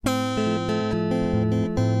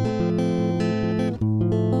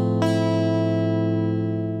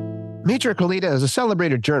Mitra Kalita is a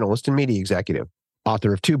celebrated journalist and media executive,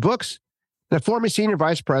 author of 2 books, and a former senior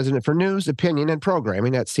vice president for news, opinion, and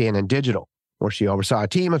programming at CNN Digital, where she oversaw a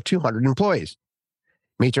team of 200 employees.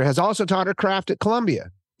 Mitra has also taught her craft at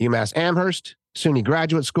Columbia, UMass Amherst, SUNY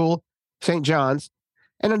Graduate School, St. John's,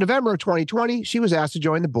 and in November of 2020, she was asked to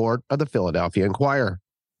join the board of the Philadelphia Inquirer.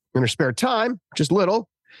 In her spare time, just little,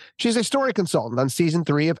 she's a story consultant on season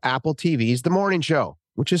 3 of Apple TV's The Morning Show,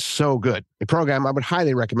 which is so good, a program I would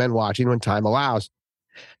highly recommend watching when time allows.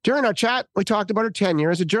 During our chat, we talked about her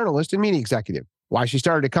tenure as a journalist and media executive, why she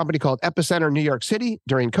started a company called Epicenter New York City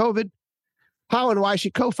during COVID, how and why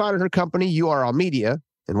she co-founded her company URL Media,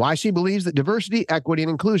 and why she believes that diversity, equity, and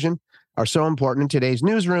inclusion are so important in today's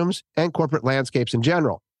newsrooms and corporate landscapes in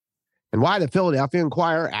general, and why the Philadelphia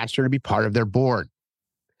Inquirer asked her to be part of their board.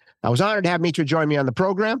 I was honored to have Mitra join me on the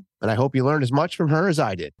program, and I hope you learned as much from her as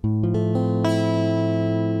I did.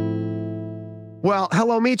 Well,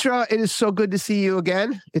 hello, Mitra. It is so good to see you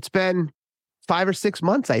again. It's been 5 or 6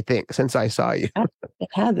 months, I think, since I saw you. It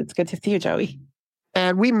has. It's good to see you, Joey.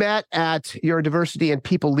 And we met at your Diversity and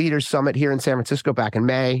People Leaders Summit here in San Francisco back in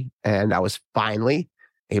May, and I was finally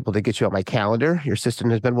able to get you on my calendar. Your assistant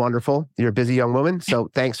has been wonderful. You're a busy young woman, so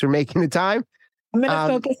thanks for making the time. I'm going to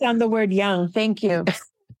focus on the word young. Thank you.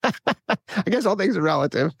 I guess all things are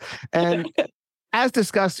relative. And as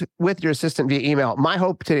discussed with your assistant via email, my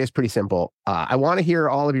hope today is pretty simple. I want to hear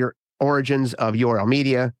all of your origins of URL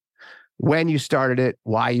Media, when you started it,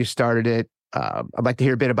 why you started it. I'd like to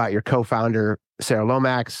hear a bit about your co-founder, Sarah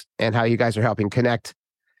Lomax, and how you guys are helping connect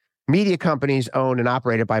media companies owned and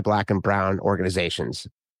operated by Black and Brown organizations.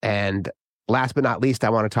 And last but not least, I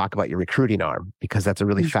want to talk about your recruiting arm, because that's a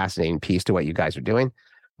really fascinating piece to what you guys are doing.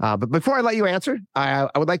 But before I let you answer, I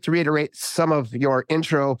would like to reiterate some of your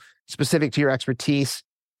intro specific to your expertise,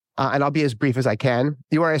 and I'll be as brief as I can.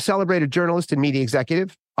 You are a celebrated journalist and media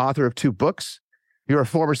executive, author of 2 books. You're a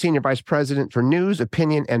former senior vice president for news,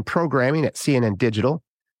 opinion, and programming at CNN Digital,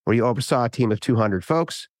 where you oversaw a team of 200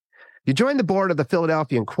 folks. You joined the board of the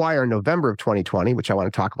Philadelphia Inquirer in November of 2020, which I want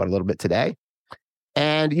to talk about a little bit today.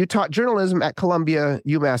 And you taught journalism at Columbia,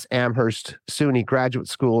 UMass Amherst, SUNY Graduate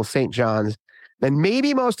School, St. John's. And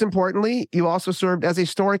maybe most importantly, you also served as a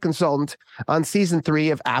story consultant on season 3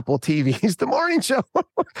 of Apple TV's The Morning Show,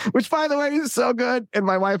 which, by the way, is so good. And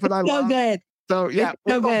my wife and I love. So good. So yeah,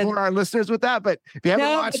 we won't bore our listeners with that. But if you haven't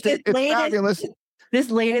watched it, it's fabulous. This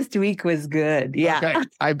latest week was good. Yeah, okay,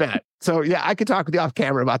 I bet. So yeah, I could talk with you off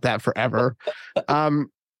camera about that forever.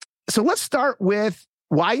 So let's start with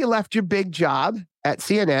why you left your big job at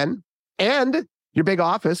CNN and your big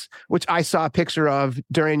office, which I saw a picture of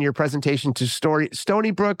during your presentation to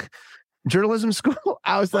Stony Brook Journalism School.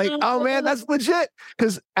 I was like, oh man, that's legit.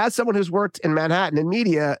 Because as someone who's worked in Manhattan in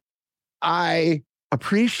media, I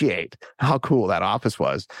appreciate how cool that office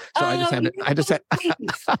was. So I just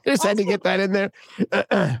had to get that in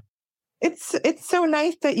there. It's so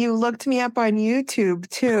nice that you looked me up on YouTube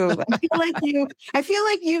too. I feel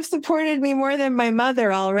like you've supported me more than my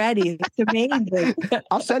mother already. It's amazing.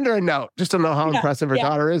 I'll send her a note just to know how impressive her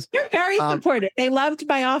daughter is. You're very supportive. They loved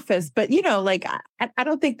my office, but I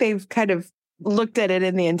don't think they've kind of looked at it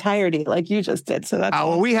in the entirety like you just did. So that's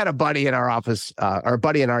well, we had a buddy in our office, our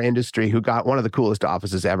buddy in our industry, who got one of the coolest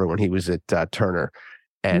offices ever when he was at Turner.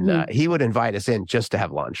 And he would invite us in just to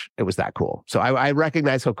have lunch. It was that cool. So I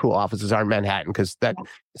recognize how cool offices are in Manhattan, because San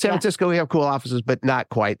Francisco, we have cool offices, but not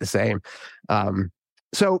quite the same.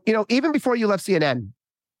 So, even before you left CNN,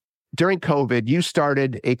 during COVID, you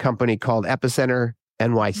started a company called Epicenter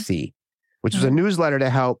NYC, which was a newsletter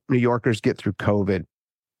to help New Yorkers get through COVID.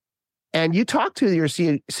 And you talked to your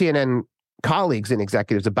CNN colleagues and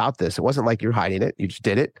executives about this. It wasn't like you're hiding it. You just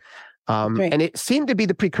did it. Right. And it seemed to be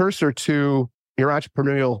the precursor to your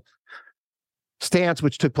entrepreneurial stance,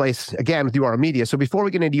 which took place, again, with URL Media. So before we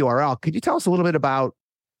get into URL, could you tell us a little bit about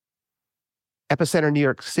Epicenter New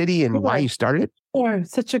York City and why you started it? Sure.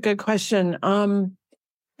 Such a good question.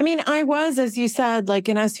 I was, as you said, like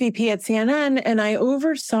an SVP at CNN, and I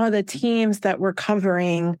oversaw the teams that were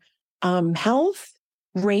covering health,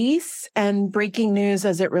 race, and breaking news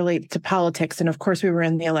as it relates to politics. And of course, we were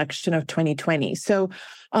in the election of 2020. So,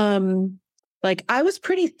 I was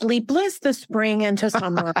pretty sleepless this spring into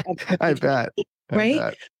summer. I bet.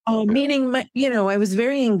 Right? Meaning, I was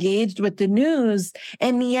very engaged with the news,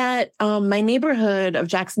 and yet my neighborhood of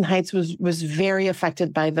Jackson Heights was very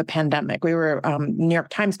affected by the pandemic. We were, New York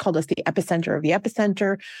Times called us the epicenter of the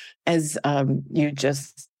epicenter, as you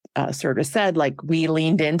just sort of said. Like, we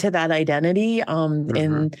leaned into that identity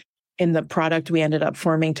in in the product we ended up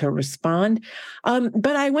forming to respond.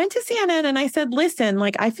 But I went to CNN and I said, listen,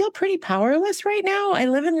 like, I feel pretty powerless right now. I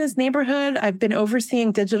live in this neighborhood. I've been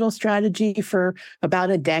overseeing digital strategy for about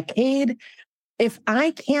a decade. If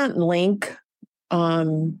I can't link,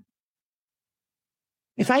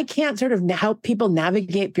 if I can't sort of help people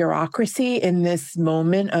navigate bureaucracy in this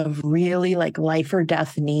moment of really like life or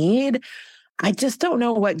death need, I just don't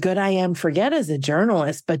know what good I am, forget as a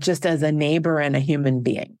journalist, but just as a neighbor and a human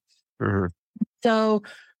being. Mm-hmm. So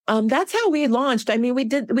that's how we launched. I mean,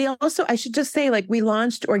 I should just say, like, we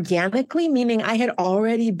launched organically, meaning I had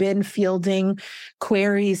already been fielding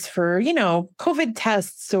queries for, COVID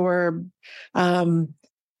tests or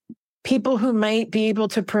people who might be able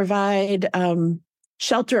to provide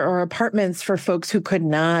shelter or apartments for folks who could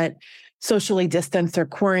not socially distance or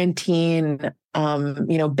quarantine,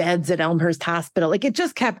 beds at Elmhurst Hospital. Like, it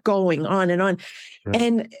just kept going on and on. Yeah.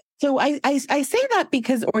 And so I say that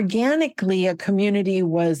because organically a community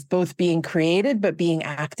was both being created, but being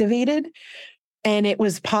activated. And it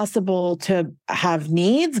was possible to have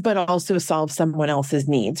needs, but also solve someone else's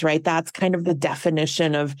needs, right? That's kind of the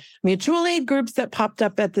definition of mutual aid groups that popped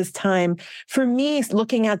up at this time. For me,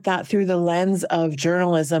 looking at that through the lens of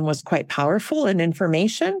journalism was quite powerful and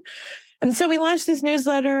information. And so we launched this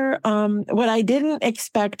newsletter. What I didn't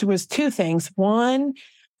expect was two things. One,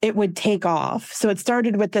 it would take off. So it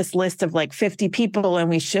started with this list of like 50 people, and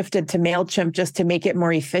we shifted to MailChimp just to make it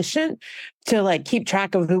more efficient, to like keep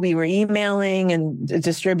track of who we were emailing and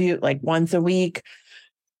distribute like once a week.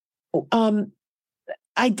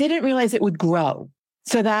 I didn't realize it would grow.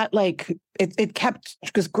 So that like it kept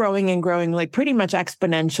just growing and growing, like pretty much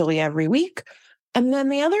exponentially every week. And then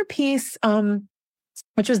the other piece,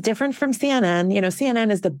 which was different from CNN.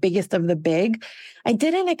 CNN is the biggest of the big. I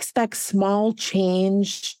didn't expect small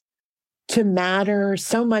change to matter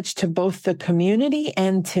so much to both the community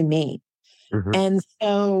and to me. Mm-hmm. And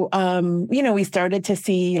so, we started to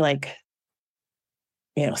see like,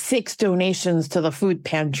 6 donations to the food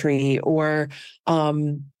pantry, or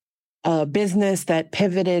a business that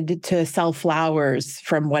pivoted to sell flowers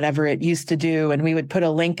from whatever it used to do. And we would put a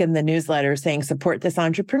link in the newsletter saying, support this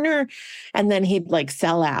entrepreneur. And then he'd like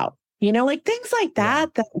sell out, like things like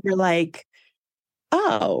that, that were like,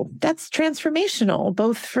 oh, that's transformational,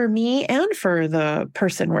 both for me and for the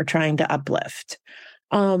person we're trying to uplift.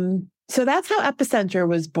 So that's how Epicenter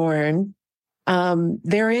was born.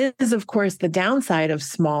 There is, of course, the downside of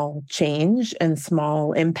small change and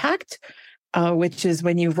small impact, which is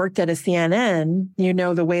when you've worked at a CNN,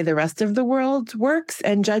 the way the rest of the world works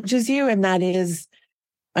and judges you. And that is,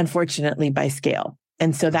 unfortunately, by scale.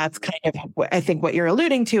 And so that's kind of, I think what you're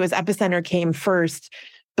alluding to is Epicenter came first,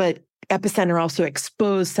 but Epicenter also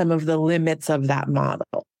exposed some of the limits of that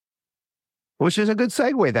model. Which is a good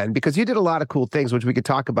segue then, because you did a lot of cool things, which we could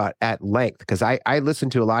talk about at length, because I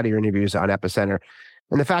listened to a lot of your interviews on Epicenter.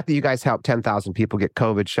 And the fact that you guys helped 10,000 people get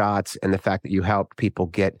COVID shots, and the fact that you helped people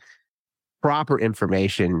get proper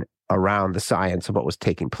information around the science of what was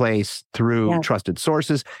taking place through trusted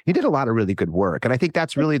sources. You did a lot of really good work. And I think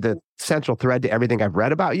that's really the central thread to everything I've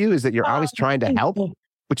read about you, is that you're always trying to help,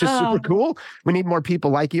 which is super cool. We need more people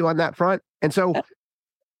like you on that front. And so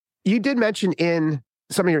you did mention in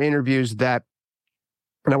some of your interviews that,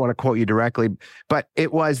 and I want to quote you directly, but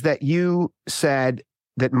it was that you said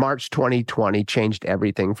that March 2020 changed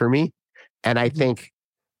everything for me. And I think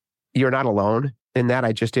you're not alone in that.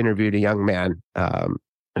 I just interviewed a young man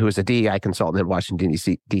who was a DEI consultant in Washington,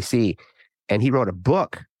 D.C., and he wrote a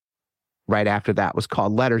book right after that. It was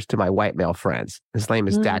called Letters to My White Male Friends. His name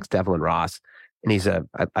is Dax Devlin Ross, and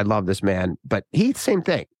I love this man, but he, same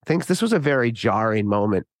thing, thinks this was a very jarring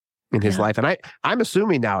moment in his life. And I'm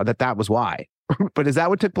assuming now that was why. But is that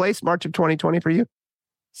what took place March of 2020 for you?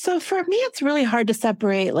 So for me, it's really hard to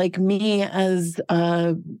separate like me as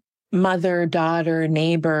a mother, daughter,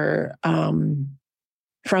 neighbor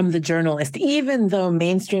from the journalist, even though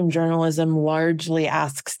mainstream journalism largely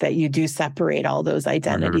asks that you do separate all those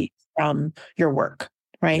identities from your work,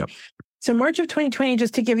 right? Yep. So March of 2020,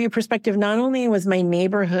 just to give you perspective, not only was my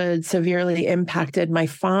neighborhood severely impacted, my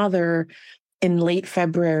father in late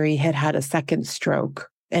February had a second stroke.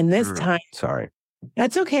 And this time, sorry,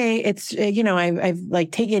 that's okay. It's, I've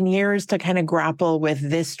like taken years to kind of grapple with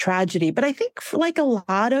this tragedy. But I think for like a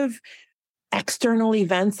lot of external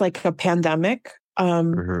events, like a pandemic,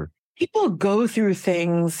 people go through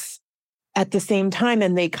things at the same time,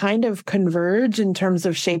 and they kind of converge in terms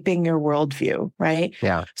of shaping your worldview, right?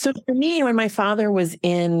 Yeah. So for me, when my father was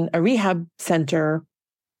in a rehab center,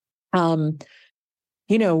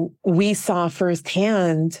 we saw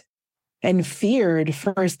firsthand and feared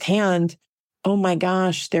firsthand oh my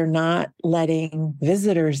gosh, they're not letting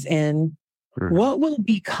visitors in. What will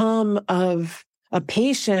become of a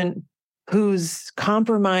patient who's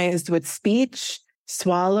compromised with speech,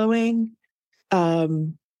 swallowing,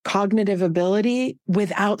 cognitive ability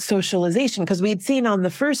without socialization? Because we'd seen on the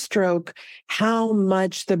first stroke how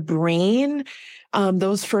much the brain,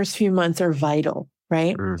 those first few months are vital,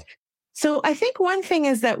 right? So I think one thing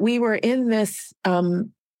is that we were in this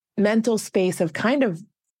mental space of kind of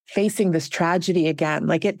facing this tragedy again.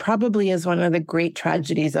 Like, it probably is one of the great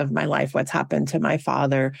tragedies of my life, what's happened to my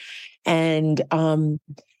father. And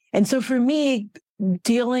so for me,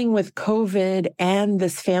 dealing with COVID and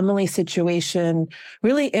this family situation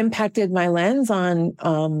really impacted my lens on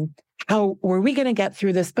how were we going to get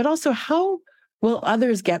through this, but also how will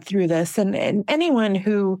others get through this? And anyone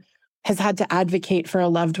who has had to advocate for a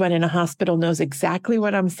loved one in a hospital knows exactly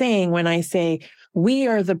what I'm saying when I say we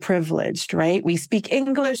are the privileged, right? We speak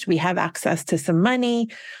English, we have access to some money,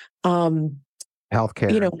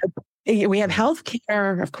 healthcare. We have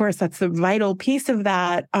healthcare. Of course, that's the vital piece of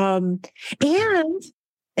that. And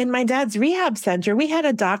in my dad's rehab center, we had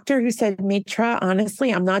a doctor who said, Mitra,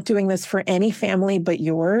 honestly, I'm not doing this for any family but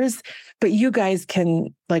yours, but you guys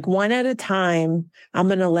can, like, one at a time, I'm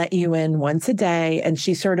going to let you in once a day. And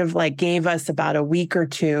she sort of like gave us about a week or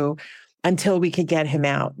two until we could get him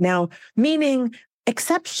out. Now, meaning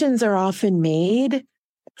exceptions are often made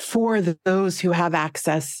for those who have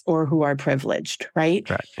access or who are privileged, right?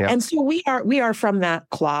 Yeah. And so we are from that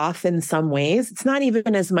cloth in some ways. It's not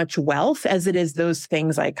even as much wealth as it is those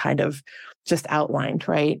things I kind of just outlined,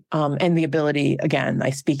 right? And the ability, again,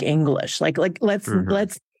 I speak English. Like let's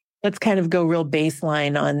kind of go real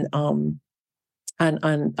baseline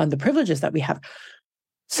on the privileges that we have.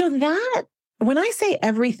 So that when I say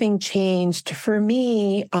everything changed for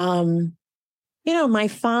me, my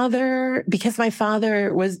father, because my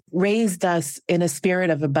father raised us in a spirit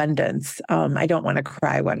of abundance. I don't want to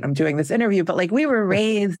cry when I'm doing this interview, but like we were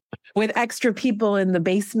raised with extra people in the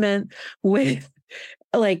basement with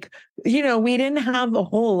we didn't have a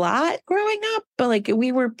whole lot growing up, but like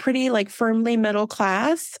we were pretty like firmly middle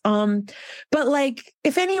class. But like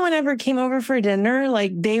if anyone ever came over for dinner,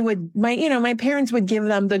 like my parents would give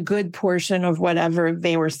them the good portion of whatever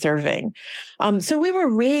they were serving. So we were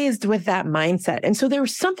raised with that mindset. And so there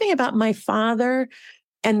was something about my father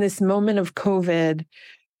and this moment of COVID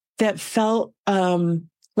that felt,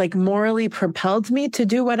 like morally propelled me to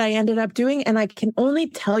do what I ended up doing. And I can only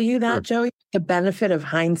tell you that, Joey, the benefit of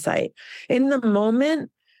hindsight. In the moment,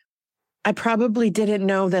 I probably didn't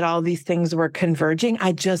know that all these things were converging.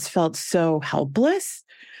 I just felt so helpless.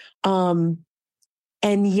 And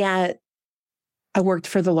yet I worked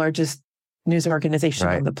for the largest news organization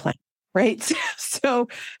on the planet. Right. So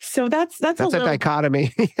that's a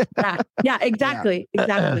dichotomy. Yeah, exactly.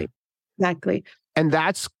 Yeah. Exactly. And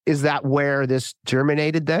is that where this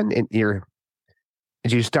germinated then?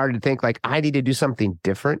 As you started to think like, I need to do something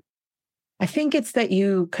different? I think it's that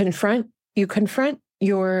you confront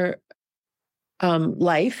your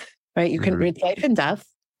life, right? You can read life and death.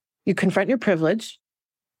 You confront your privilege.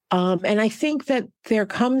 And I think that there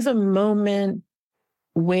comes a moment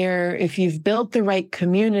where if you've built the right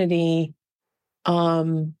community,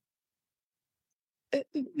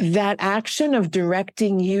 that action of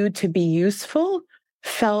directing you to be useful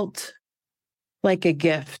felt like a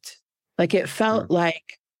gift. Like it felt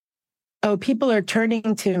like, oh, people are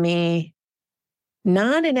turning to me,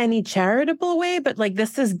 not in any charitable way, but like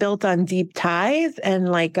this is built on deep ties and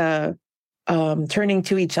like a turning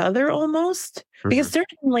to each other almost. Because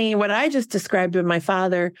certainly what I just described with my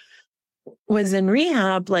father was in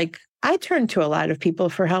rehab, like I turned to a lot of people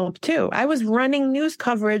for help too. I was running news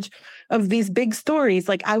coverage of these big stories.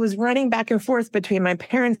 Like I was running back and forth between my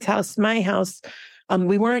parents' house, my house.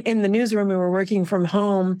 We weren't in the newsroom. We were working from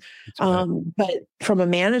home. But from a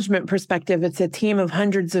management perspective, it's a team of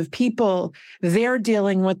hundreds of people. They're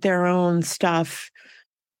dealing with their own stuff.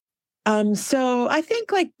 So I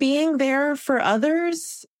think like being there for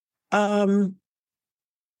others,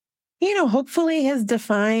 hopefully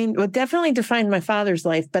definitely defined my father's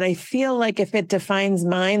life, but I feel like if it defines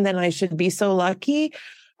mine, then I should be so lucky.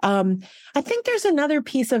 I think there's another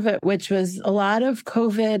piece of it, which was a lot of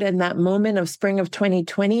COVID and that moment of spring of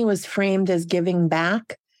 2020 was framed as giving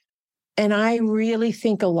back. And I really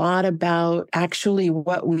think a lot about actually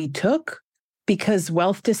what we took because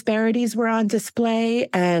wealth disparities were on display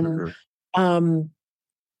and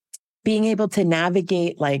being able to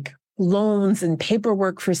navigate like loans and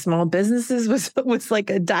paperwork for small businesses was like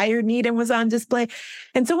a dire need and was on display.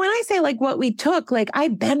 And so when I say like what we took, like I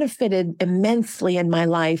benefited immensely in my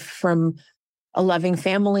life from a loving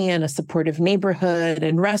family and a supportive neighborhood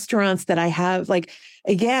and restaurants that I have. Like,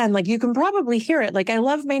 again, like you can probably hear it. Like, I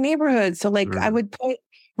love my neighborhood. So like I would put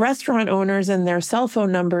restaurant owners and their cell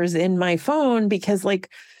phone numbers in my phone because like,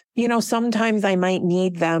 sometimes I might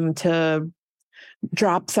need them to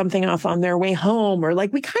drop something off on their way home, or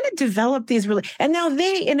like we kind of develop these and now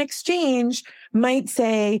they in exchange might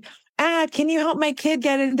say, can you help my kid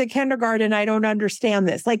get into kindergarten? I don't understand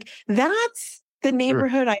this. Like that's the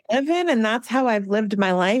neighborhood I live in, and that's how I've lived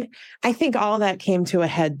my life. I think all that came to a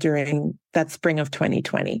head during that spring of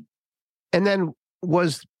 2020. And then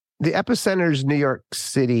was the Epicenter's New York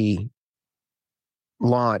City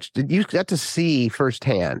launch, did you get to see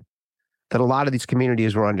firsthand that a lot of these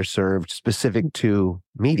communities were underserved specific to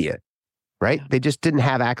media, right? They just didn't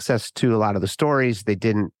have access to a lot of the stories. They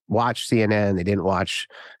didn't watch CNN. They didn't watch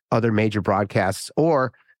other major broadcasts,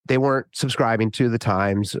 or they weren't subscribing to the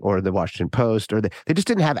Times or the Washington Post, or they just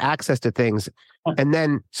didn't have access to things. And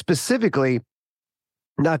then specifically,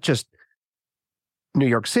 not just New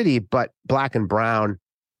York City, but Black and brown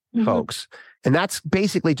folks. And that's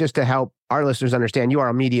basically just to help our listeners understand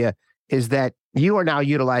URL Media is that you are now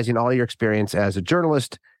utilizing all your experience as a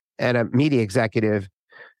journalist and a media executive.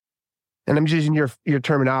 And I'm using your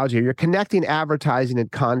terminology. You're connecting advertising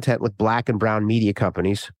and content with Black and brown media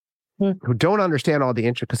companies who don't understand all the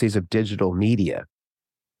intricacies of digital media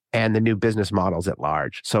and the new business models at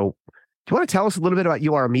large. So do you want to tell us a little bit about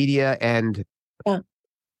URL Media and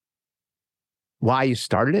why you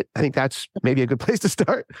started it? I think that's maybe a good place to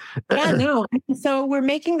start. Yeah, no. So we're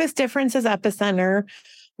making this difference as Epicenter.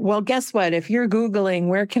 Well, guess what? If you're Googling,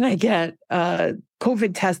 where can I get a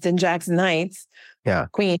COVID test in Jackson Heights,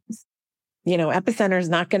 Queens, Epicenter is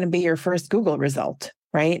not going to be your first Google result,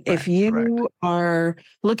 right? If you are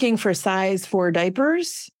looking for size 4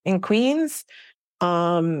 diapers in Queens,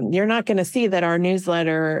 you're not going to see that our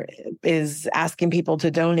newsletter is asking people to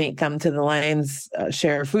donate them to the Lions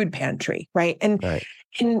Share food pantry, right?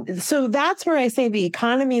 And so that's where I say the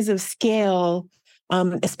economies of scale,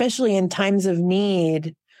 especially in times of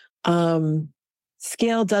need,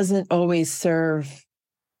 scale doesn't always serve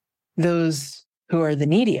those who are the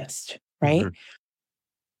neediest, right?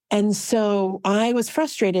 And so I was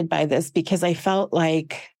frustrated by this because I felt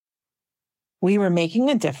like we were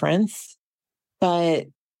making a difference, but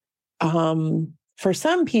for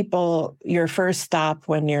some people, your first stop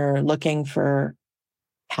when you're looking for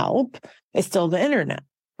help is still the internet,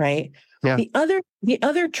 right? Yeah. The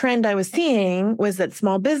other trend I was seeing was that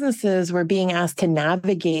small businesses were being asked to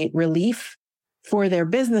navigate relief for their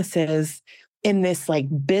businesses in this like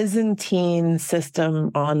Byzantine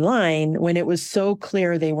system online when it was so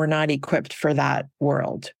clear they were not equipped for that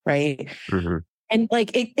world, right? And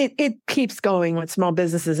like it keeps going with small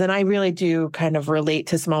businesses. And I really do kind of relate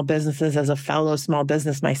to small businesses as a fellow small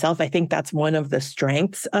business myself. I think that's one of the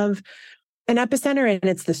strengths of an Epicenter, and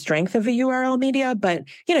it's the strength of a URL Media. But,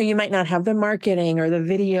 you might not have the marketing or the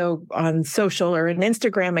video on social or an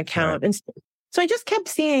Instagram account. And so I just kept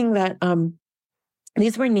seeing that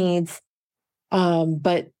these were needs.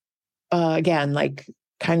 But again, like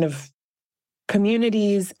kind of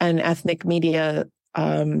communities and ethnic media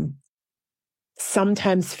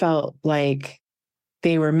sometimes felt like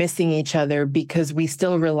they were missing each other because we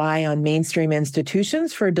still rely on mainstream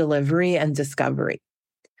institutions for delivery and discovery.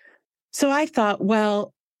 So I thought,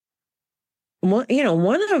 well,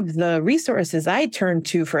 one of the resources I turned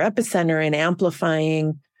to for Epicenter and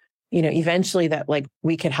amplifying, eventually that like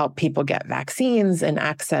we could help people get vaccines and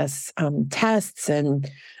access tests and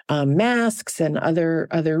masks and other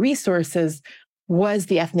resources was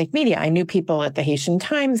the ethnic media. I knew people at the Haitian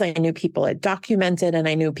Times, I knew people at Documented, and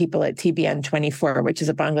I knew people at TBN24, which is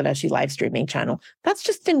a Bangladeshi live streaming channel. That's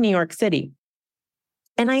just in New York City.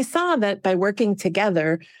 And I saw that by working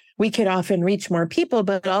together, we could often reach more people,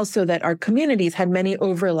 but also that our communities had many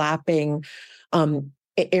overlapping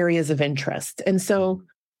areas of interest. And so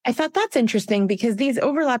I thought that's interesting because these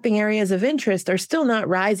overlapping areas of interest are still not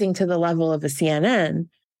rising to the level of a CNN.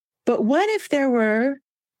 But what if there were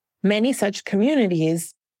many such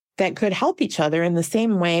communities that could help each other in the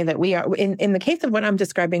same way that we are? In the case of what I'm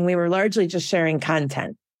describing, we were largely just sharing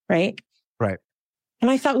content, right? Right. And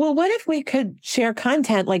I thought, well, what if we could share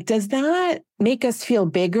content? Like, does that make us feel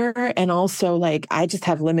bigger? And also, like, I just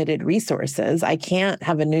have limited resources. I can't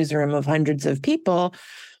have a newsroom of hundreds of people.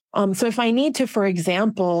 So if I need to, for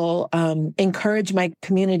example, encourage my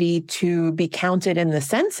community to be counted in the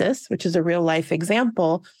census, which is a real life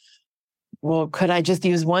example, well, could I just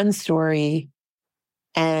use one story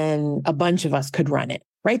and a bunch of us could run it,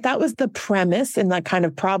 right? That was the premise and the kind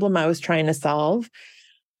of problem I was trying to solve.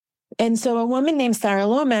 And so a woman named Sarah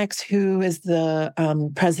Lomax, who is the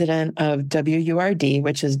president of WURD,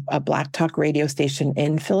 which is a Black talk radio station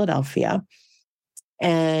in Philadelphia,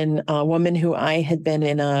 and a woman who I had been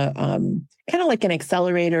in a kind of like an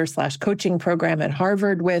accelerator / coaching program at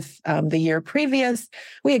Harvard with the year previous.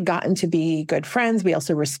 We had gotten to be good friends. We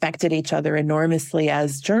also respected each other enormously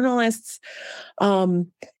as journalists. And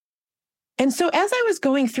so as I was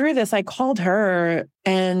going through this, I called her,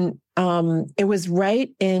 and it was right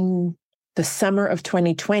in the summer of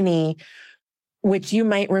 2020, which you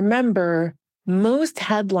might remember, most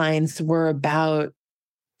headlines were about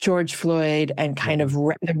George Floyd and kind of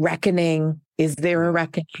the reckoning. Is there a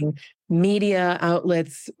reckoning? Media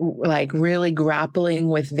outlets like really grappling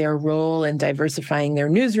with their role and diversifying their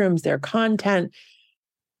newsrooms, their content.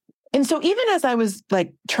 And so even as I was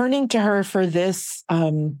like turning to her for this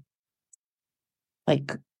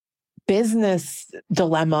like business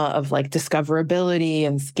dilemma of like discoverability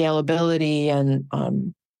and scalability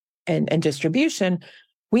and distribution,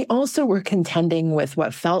 we also were contending with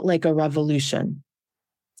what felt like a revolution.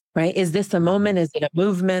 Right? Is this a moment? Is it a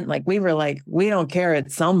movement? Like we were like, we don't care.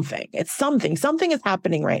 It's something. It's something. Something is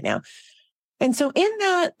happening right now. And so in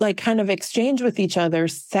that like kind of exchange with each other,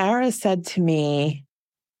 Sarah said to me,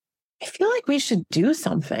 I feel like we should do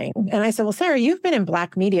something. And I said, well, Sarah, you've been in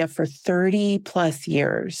Black media for 30 plus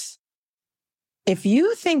years. If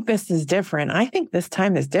you think this is different, I think this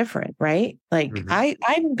time is different, right? Like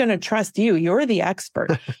I'm going to trust you. You're the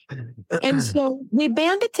expert. And so we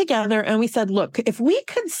banded together and we said, look, if we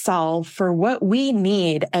could solve for what we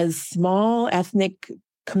need as small ethnic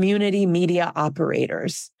community media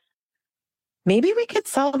operators, maybe we could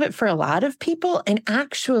solve it for a lot of people. And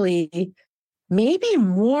actually, maybe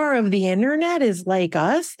more of the internet is like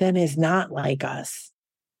us than is not like us,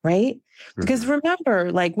 right? Because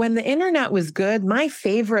remember, like when the internet was good, my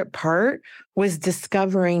favorite part was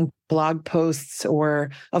discovering blog posts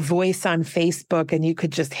or a voice on Facebook, and you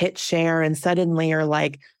could just hit share and suddenly you're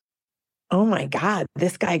like, oh my God,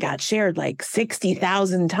 this guy got shared like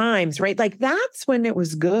 60,000 times, right? Like that's when it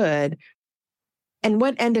was good. And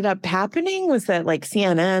what ended up happening was that like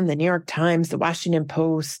CNN, the New York Times, the Washington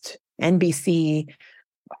Post, NBC,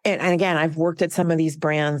 and again, I've worked at some of these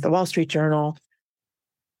brands, the Wall Street Journal,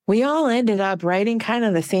 we all ended up writing kind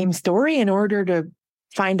of the same story in order to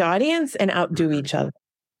find audience and outdo each other,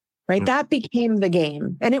 right? That became the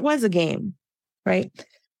game. And it was a game, right?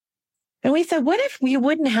 And we said, what if we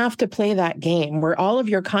wouldn't have to play that game where all of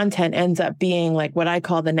your content ends up being like what I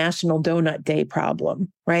call the National Donut Day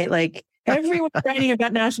problem, right? Like everyone's writing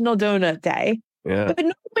about National Donut Day, but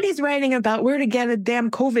nobody's writing about where to get a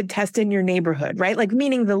damn COVID test in your neighborhood, right? Like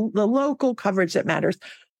meaning the local coverage that matters.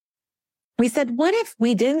 We said, what if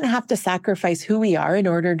we didn't have to sacrifice who we are in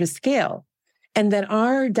order to scale? And that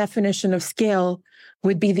our definition of scale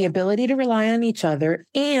would be the ability to rely on each other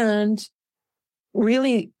and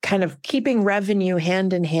really kind of keeping revenue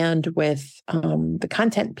hand in hand with the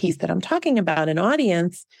content piece that I'm talking about, an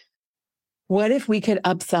audience. What if we could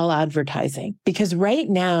upsell advertising? Because right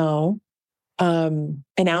now, an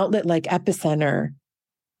outlet like Epicenter,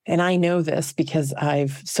 and I know this because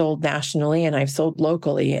I've sold nationally and I've sold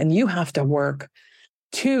locally, and you have to work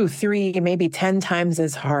 2, 3, maybe 10 times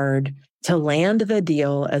as hard to land the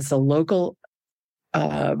deal as the local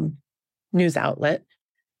news outlet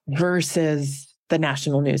versus the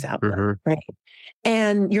national news outlet, right?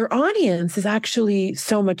 And your audience is actually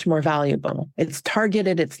so much more valuable. It's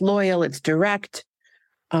targeted, it's loyal, it's direct.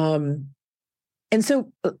 And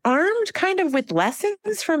so armed kind of with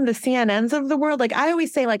lessons from the CNNs of the world, like I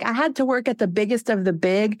always say, like I had to work at the biggest of the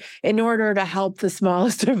big in order to help the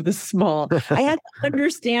smallest of the small. I had to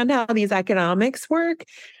understand how these economics work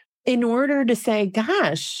in order to say,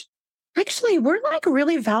 gosh, actually, we're like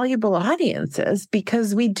really valuable audiences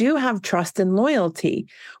because we do have trust and loyalty.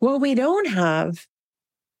 What we don't have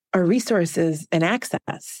are resources and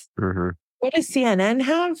access. What does CNN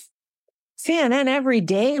have? CNN every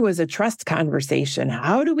day was a trust conversation.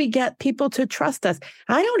 How do we get people to trust us?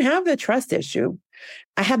 I don't have the trust issue.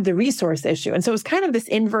 I have the resource issue. And so it was kind of this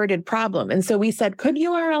inverted problem. And so we said, could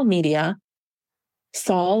URL Media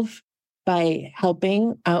solve by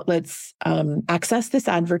helping outlets access this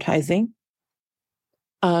advertising,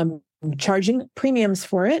 charging premiums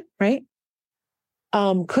for it, right?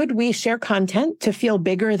 Could we share content to feel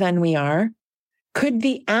bigger than we are? Could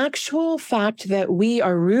the actual fact that we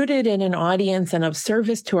are rooted in an audience and of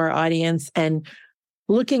service to our audience and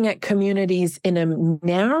looking at communities in a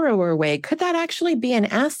narrower way, could that actually be an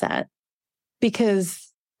asset?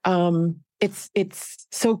 Because it's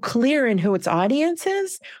so clear in who its audience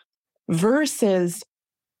is versus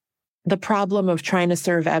the problem of trying to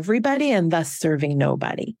serve everybody and thus serving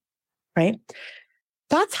nobody. right?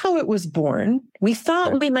 That's how it was born. We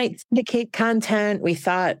thought we might syndicate content. We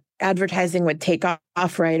thought advertising would take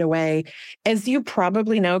off right away. As you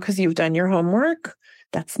probably know, because you've done your homework,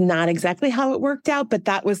 that's not exactly how it worked out, but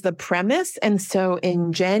that was the premise. And so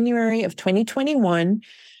in January of 2021,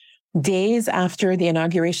 days after the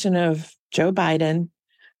inauguration of Joe Biden,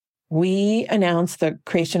 we announced the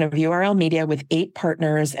creation of URL Media with 8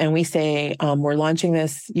 partners. And we say we're launching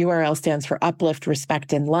this. URL stands for Uplift,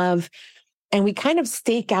 Respect, and Love. And we kind of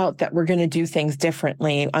stake out that we're going to do things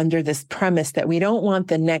differently under this premise that we don't want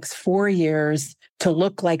the next 4 years to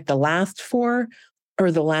look like the last 4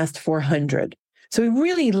 or the last 400. So we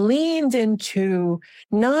really leaned into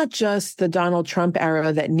not just the Donald Trump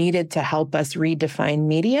era that needed to help us redefine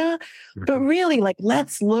media, but really like,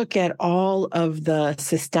 let's look at all of the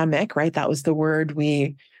systemic, right? That was the word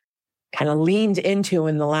we kind of leaned into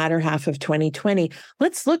in the latter half of 2020.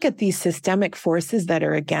 Let's look at these systemic forces that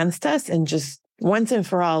are against us and just once and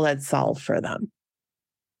for all, let's solve for them.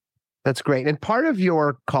 That's great. And part of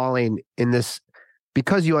your calling in this,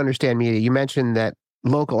 because you understand media, you mentioned that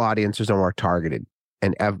local audiences are more targeted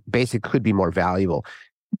and basically could be more valuable.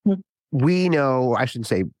 Mm-hmm. We know, I shouldn't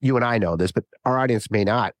say you and I know this, but our audience may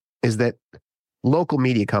not, is that local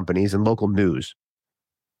media companies and local news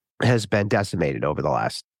has been decimated over the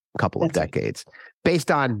last couple of decades based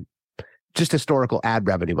on just historical ad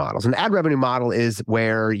revenue models. And the ad revenue model is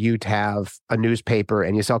where you'd have a newspaper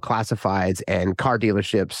and you sell classifieds and car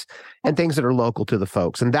dealerships and things that are local to the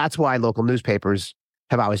folks. And that's why local newspapers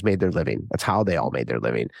have always made their living. That's how they all made their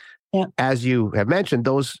living. Yeah. As you have mentioned,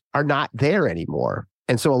 those are not there anymore.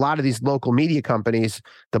 And so a lot of these local media companies,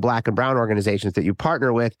 the Black and brown organizations that you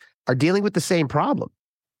partner with, are dealing with the same problem,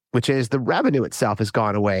 which is the revenue itself has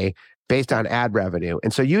gone away based on ad revenue.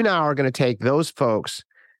 And so you now are going to take those folks,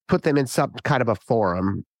 put them in some kind of a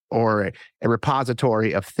forum or a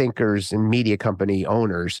repository of thinkers and media company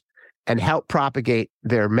owners and help propagate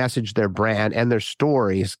their message, their brand, and their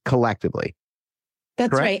stories collectively.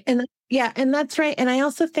 That's right. And and that's right. And I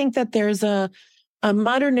also think that there's a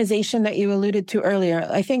modernization that you alluded to earlier.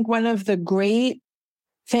 I think one of the great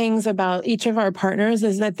things about each of our partners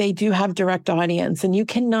is that they do have direct audience, and you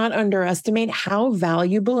cannot underestimate how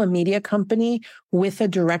valuable a media company with a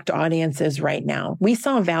direct audience is right now. We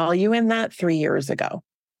saw value in that 3 years ago,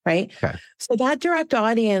 right? Okay. So that direct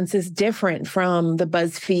audience is different from the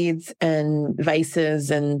BuzzFeeds and Vices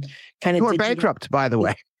and kind of... Who are bankrupt, by the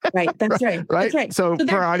way. Right. That's right. Right. That's right. So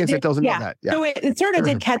for our audience that doesn't know that. Yeah. So it sort of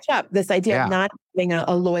did catch up, this idea of not having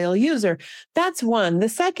a loyal user. That's one. The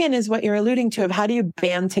second is what you're alluding to of how do you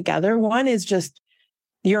band together? One is just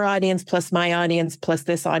your audience plus my audience plus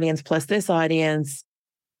this audience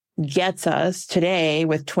gets us today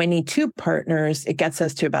with 22 partners. It gets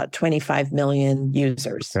us to about 25 million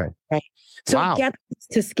users. Okay. Right. So it gets us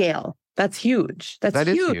to scale. That's huge. That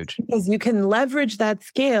is huge because you can leverage that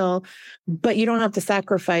scale, but you don't have to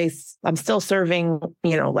sacrifice. I'm still serving,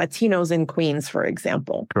 Latinos in Queens, for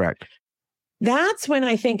example. Correct. That's when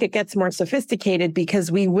I think it gets more sophisticated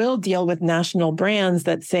because we will deal with national brands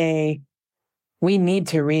that say, we need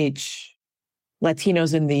to reach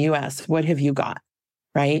Latinos in the US. What have you got?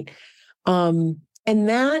 Right. And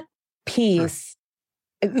that piece,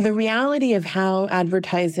 the reality of how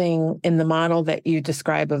advertising in the model that you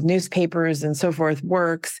describe of newspapers and so forth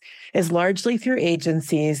works is largely through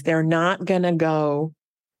agencies. They're not going to go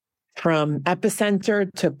from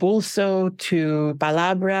Epicenter to Pulso to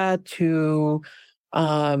Palabra to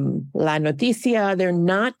La Noticia. They're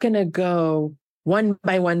not going to go one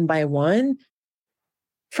by one,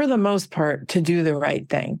 for the most part, to do the right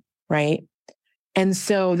thing, right? And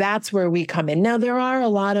so that's where we come in. Now, there are a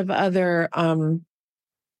lot of other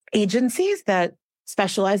agencies that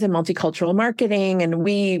specialize in multicultural marketing, and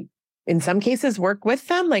we, in some cases, work with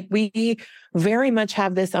them. Like we very much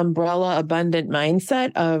have this umbrella abundant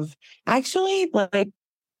mindset of actually, like,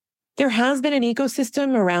 there has been an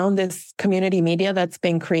ecosystem around this community media that's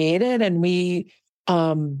been created, and we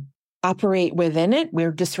operate within it.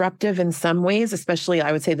 We're disruptive in some ways, especially,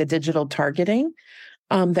 I would say, the digital targeting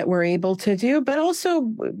that we're able to do. But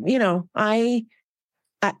also,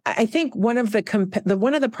 I think one of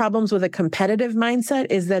the problems with a competitive mindset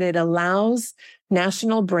is that it allows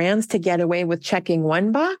national brands to get away with checking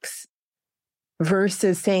one box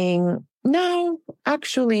versus saying, no,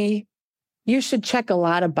 actually, you should check a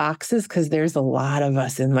lot of boxes because there's a lot of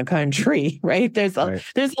us in the country, right? There's a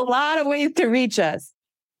lot of ways to reach us.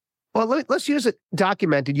 Well, let's use it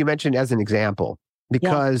documented. You mentioned as an example,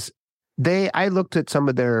 because I looked at some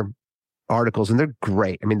of their articles and they're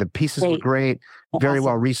great. I mean, the pieces were great, very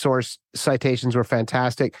well resourced, citations were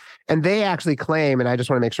fantastic. And they actually claim, and I just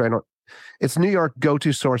want to make sure I don't It's New York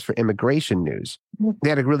go-to source for immigration news. They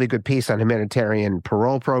had a really good piece on humanitarian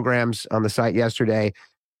parole programs on the site yesterday.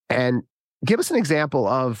 And give us an example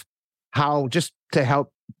of how, just to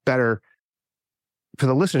help better, for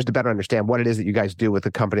the listeners to better understand what it is that you guys do with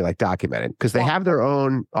a company like Documented, because they have their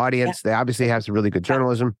own audience. They obviously have some really good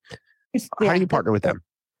journalism. How do you partner with them?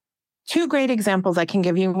 Two great examples I can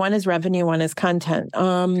give you. One is revenue, one is content.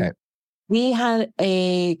 We had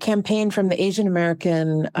a campaign from the Asian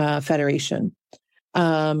American Federation.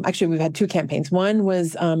 Actually, we've had two campaigns. One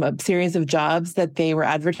was a series of jobs that they were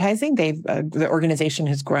advertising. The organization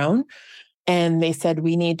has grown, and they said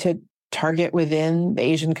we need to target within the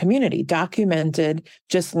Asian community. Documented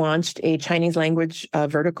just launched a Chinese language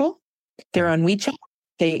vertical. They're on WeChat.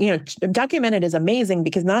 Documented is amazing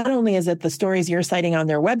because not only is it the stories you're citing on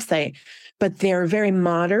their website, but they're very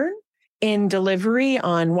modern in delivery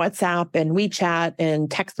on WhatsApp and WeChat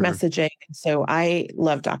and text messaging. So I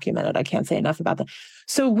love Documented. I can't say enough about that.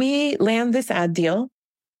 So we land this ad deal.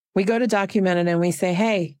 We go to Documented and we say,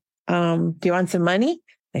 hey, do you want some money?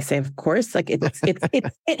 They say, of course. Like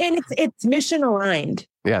it's mission aligned,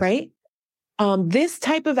 right? This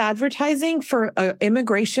type of advertising for an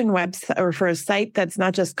immigration website or for a site that's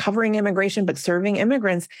not just covering immigration, but serving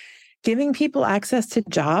immigrants, giving people access to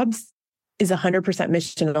jobs is 100%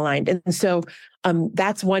 mission aligned. And so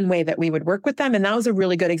that's one way that we would work with them. And that was a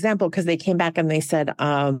really good example because they came back and they said,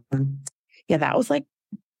 that was like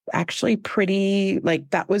actually pretty, like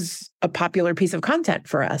that was a popular piece of content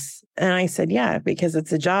for us. And I said, yeah, because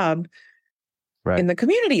it's a job in the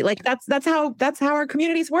community. Like that's how our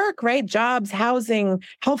communities work, right? Jobs, housing,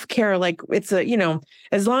 healthcare. Like it's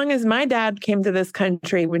as long as my dad came to this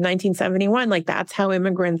country with 1971, like that's how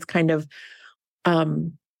immigrants kind of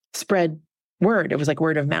spread word. It was like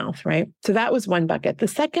word of mouth, right? So that was one bucket. The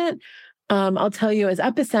second, I'll tell you, as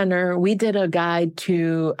Epicenter, we did a guide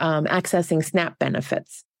to accessing SNAP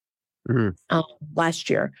benefits last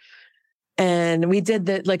year. And we did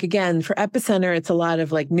that, like, again, for Epicenter, it's a lot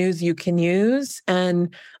of like news you can use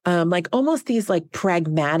and like almost these like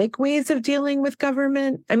pragmatic ways of dealing with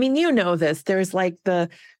government. I mean, you know this, there's like the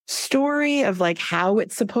story of like how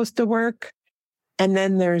it's supposed to work. And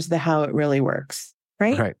then there's the how it really works,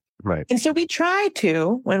 right? Right. And so we try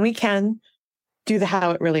to, when we can, do the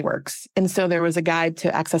how it really works. And so there was a guide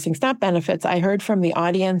to accessing SNAP benefits. I heard from the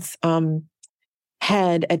audience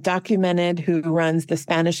head at Documented who runs the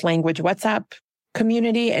Spanish language WhatsApp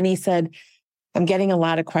community. And he said, I'm getting a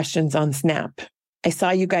lot of questions on SNAP. I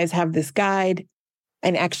saw you guys have this guide.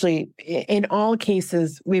 And actually, in all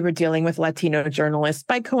cases, we were dealing with Latino journalists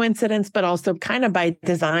by coincidence, but also kind of by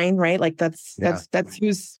design, right? Like that's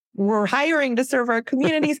who's we're hiring to serve our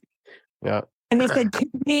communities. And they said, could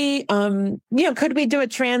we do a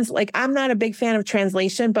like, I'm not a big fan of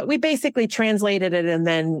translation, but we basically translated it and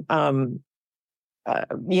then,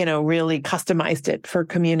 really customized it for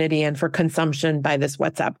community and for consumption by this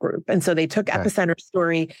WhatsApp group. And so they took Epicenter's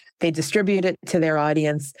story, they distribute it to their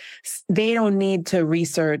audience. They don't need to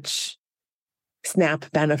research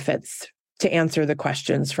SNAP benefits to answer the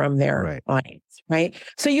questions from their audience, right?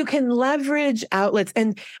 So you can leverage outlets.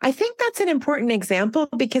 And I think that's an important example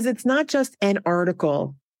because it's not just an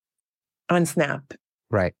article on SNAP.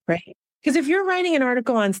 Right. Because if you're writing an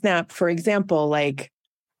article on SNAP, for example, like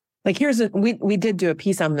we did do a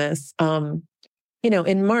piece on this.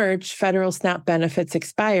 In March, federal SNAP benefits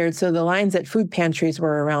expired. So the lines at food pantries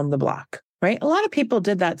were around the block, right? A lot of people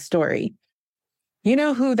did that story. You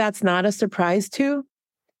know who that's not a surprise to?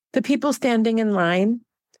 The people standing in line.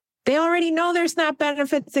 They already know their SNAP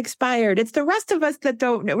benefits expired. It's the rest of us that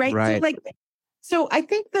don't know, right? So I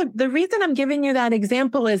think the reason I'm giving you that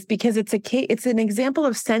example is because it's an example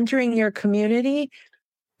of centering your community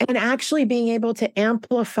and actually being able to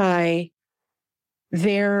amplify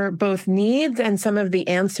their both needs and some of the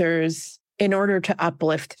answers in order to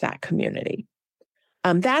uplift that community.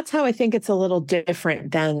 That's how I think it's a little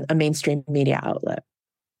different than a mainstream media outlet.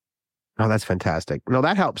 Oh, that's fantastic. No,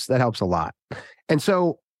 that helps. That helps a lot. And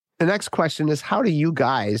so the next question is, how do you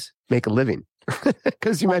guys make a living?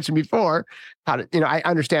 Because you mentioned before, I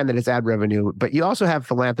understand that it's ad revenue, but you also have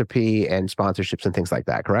philanthropy and sponsorships and things like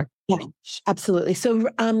that, correct? Yeah, absolutely. So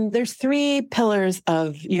there's three pillars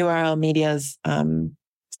of URL Media's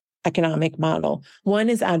economic model. One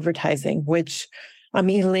is advertising, which I'm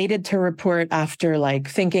elated to report after like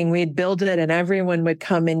thinking we'd build it and everyone would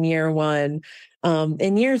come in year one.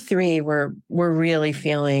 In year three, we're really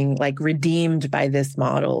feeling like redeemed by this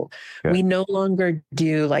model. Yeah. We no longer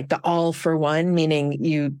do like the all for one, meaning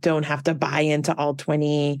you don't have to buy into all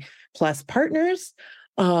 20 plus partners.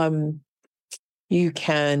 You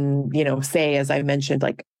can, say, as I mentioned,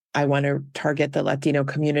 like I want to target the Latino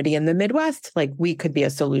community in the Midwest, like we could be a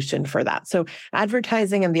solution for that. So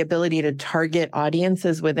advertising and the ability to target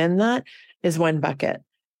audiences within that is one bucket.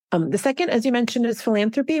 The second, as you mentioned, is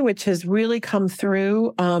philanthropy, which has really come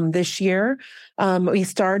through this year. We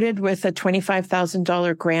started with a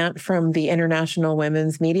 $25,000 grant from the International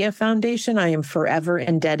Women's Media Foundation. I am forever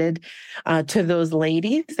indebted to those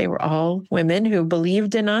ladies. They were all women who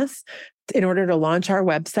believed in us in order to launch our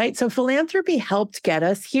website. So philanthropy helped get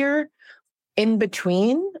us here. In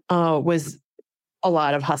between was a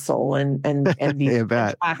lot of hustle and yeah,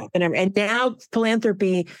 bet. And now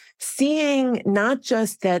philanthropy, seeing not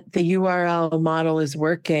just that the URL model is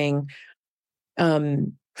working for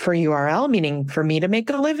URL, meaning for me to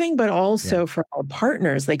make a living, but also for our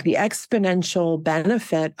partners, like the exponential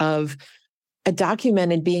benefit of a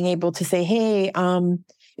documented being able to say, hey,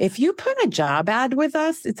 if you put a job ad with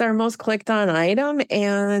us, it's our most clicked on item.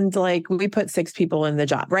 And like we put 6 people in the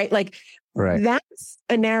job, right? Like that's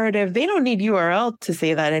a narrative. They don't need URL to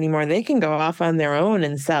say that anymore. They can go off on their own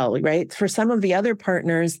and sell, right? For some of the other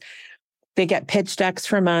partners, they get pitch decks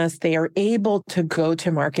from us. They are able to go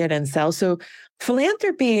to market and sell. So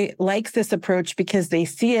philanthropy likes this approach because they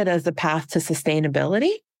see it as a path to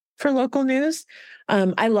sustainability for local news.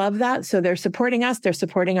 I love that. So they're supporting us. They're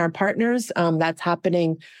supporting our partners. That's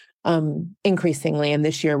happening increasingly. And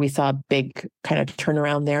this year we saw a big kind of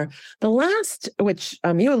turnaround there. The last, which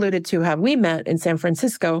you alluded to, how we met in San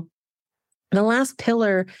Francisco, the last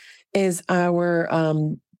pillar is our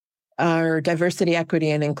diversity,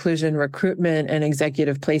 equity, and inclusion recruitment and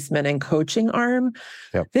executive placement and coaching arm.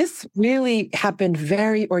 Yep. This really happened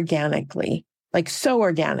very organically, like so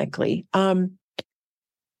organically.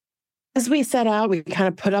 As we set out, we kind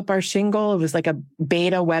of put up our shingle. It was like a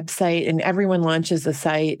beta website, and everyone launches a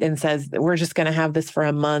site and says, we're just going to have this for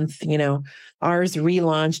a month. You know, ours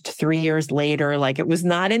relaunched 3 years later. Like it was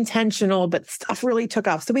not intentional, but stuff really took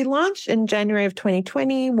off. So we launched in January of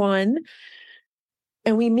 2021,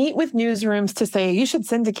 and we meet with newsrooms to say, you should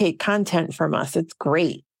syndicate content from us. It's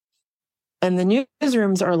great. And the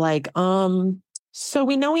newsrooms are like, so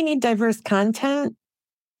we know we need diverse content.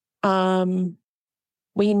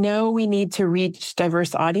 We know we need to reach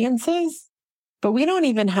diverse audiences, but we don't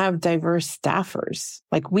even have diverse staffers.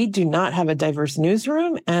 Like we do not have a diverse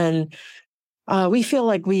newsroom. And we feel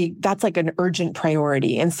like that's like an urgent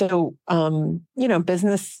priority. And so,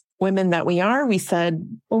 business women that we are, we said,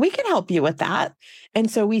 well, we can help you with that.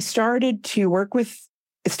 And so we started to work with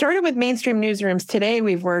mainstream newsrooms. Today,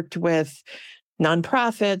 we've worked with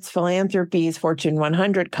nonprofits, philanthropies, Fortune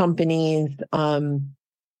 100 companies,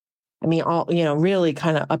 all, really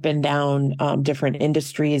kind of up and down different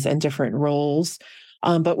industries and different roles.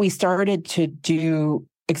 But we started to do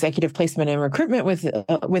executive placement and recruitment with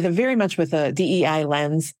a DEI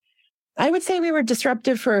lens. I would say we were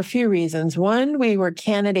disruptive for a few reasons. One, we were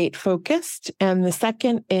candidate focused. And the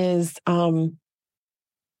second is a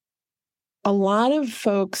lot of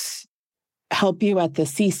folks help you at the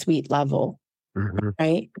C-suite level,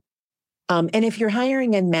 right? And if you're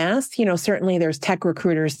hiring en masse, certainly there's tech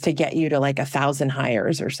recruiters to get you to like 1,000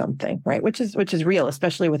 hires or something, right? Which is real,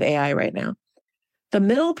 especially with AI right now. The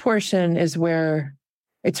middle portion is where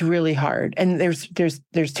it's really hard. And there's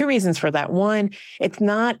 2 reasons for that. One, it's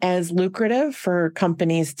not as lucrative for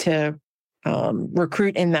companies to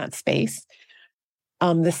recruit in that space.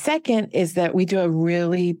 The second is that we do a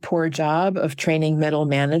really poor job of training middle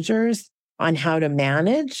managers on how to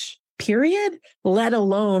manage, period, let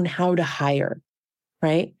alone how to hire,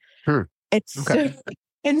 right?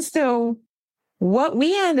 And so what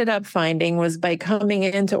we ended up finding was by coming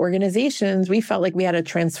into organizations, we felt like we have a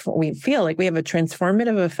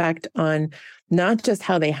transformative effect on not just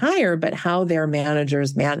how they hire, but how their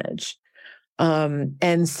managers manage.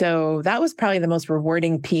 And so that was probably the most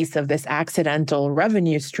rewarding piece of this accidental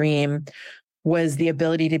revenue stream, was the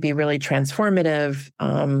ability to be really transformative,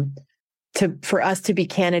 for us to be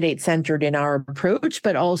candidate-centered in our approach,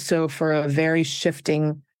 but also for a very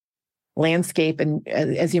shifting landscape. And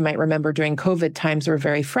as you might remember, during COVID, times were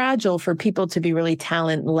very fragile, for people to be really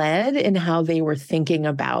talent-led in how they were thinking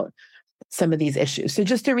about some of these issues. So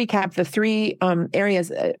just to recap, the 3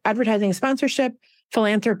 areas: advertising, sponsorship,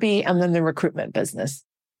 philanthropy, and then the recruitment business.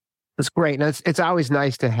 That's great. And it's always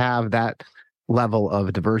nice to have that level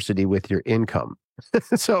of diversity with your income.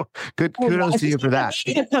 So kudos to you for that.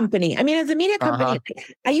 Media company. I mean, as a media company,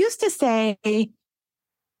 I used to say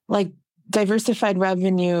like diversified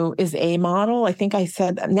revenue is a model. I think I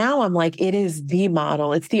said that. Now I'm like, it is the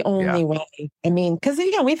model. It's the only way. I mean, because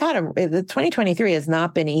we've had the 2023 has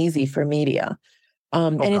not been easy for media.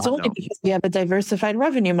 It's only because we have a diversified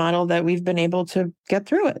revenue model that we've been able to get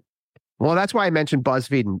through it. Well, that's why I mentioned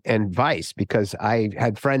BuzzFeed and Vice, because I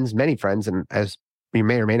had many friends, and as you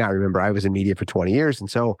may or may not remember, I was in media for 20 years. And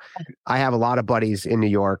so I have a lot of buddies in New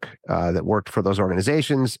York that worked for those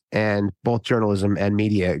organizations, and both journalism and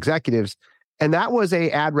media executives. And that was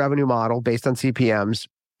a ad revenue model based on CPMs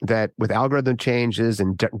that, with algorithm changes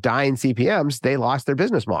and dying CPMs, they lost their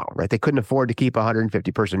business model, right? They couldn't afford to keep a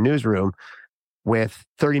 150-person newsroom with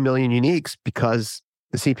 30 million uniques because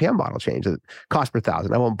the CPM model changed, the cost per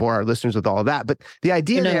thousand. I won't bore our listeners with all of that, but the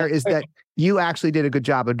idea there is that you actually did a good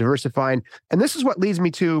job of diversifying. And this is what leads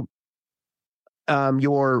me to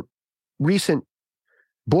your recent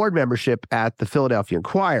board membership at the Philadelphia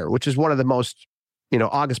Inquirer, which is one of the most,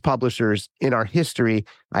 august publishers in our history.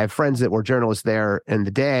 I have friends that were journalists there in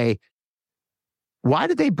the day. Why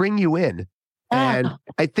did they bring you in? And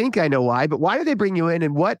I think I know why, but why did they bring you in,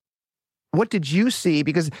 and what did you see?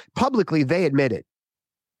 Because publicly they admitted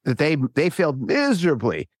that they failed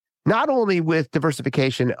miserably, not only with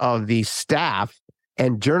diversification of the staff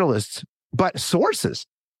and journalists, but sources.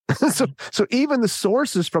 So even the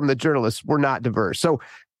sources from the journalists were not diverse. So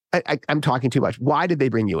I'm talking too much. Why did they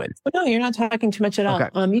bring you in? No, you're not talking too much at all.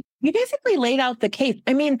 Okay. You basically laid out the case.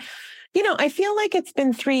 I mean, I feel like it's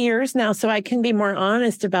been 3 years now, so I can be more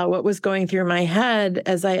honest about what was going through my head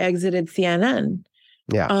as I exited CNN.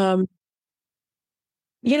 Yeah.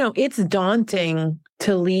 It's daunting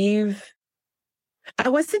to leave. I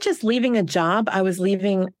wasn't just leaving a job. I was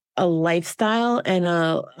leaving a lifestyle and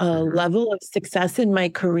a level of success in my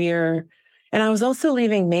career. And I was also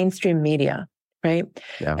leaving mainstream media, right?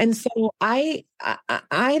 Yeah. And so I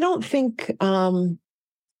don't think,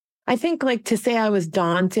 I think like to say I was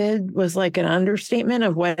daunted was like an understatement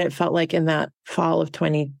of what it felt like in that fall of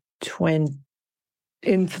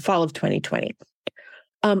 2020.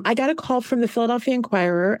 I got a call from the Philadelphia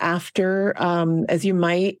Inquirer after, as you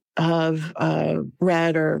might have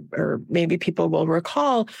read, or maybe people will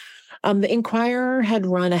recall, the Inquirer had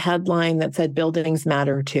run a headline that said "Buildings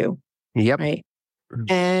Matter Too." Yep. Right.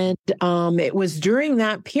 And it was during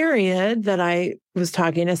that period that I was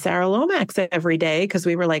talking to Sarah Lomax every day, because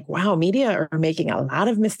we were like, wow, media are making a lot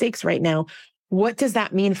of mistakes right now. What does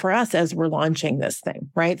that mean for us as we're launching this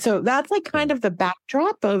thing? Right. So that's like kind of the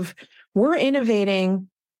backdrop of, we're innovating,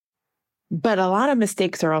 but a lot of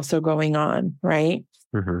mistakes are also going on. Right.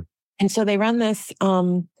 Mm-hmm. And so they run this,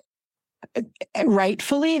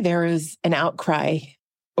 rightfully, there is an outcry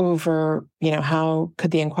over, how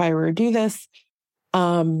could the Inquirer do this?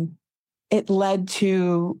 It led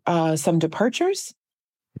to some departures.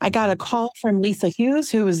 I got a call from Lisa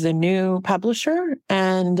Hughes, who was the new publisher,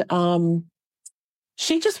 and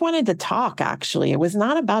she just wanted to talk, actually. It was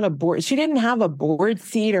not about a board. She didn't have a board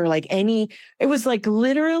seat or it was like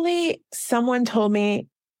literally someone told me,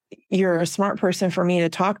 you're a smart person for me to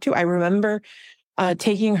talk to. I remember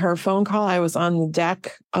taking her phone call. I was on the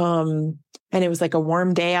deck and it was like a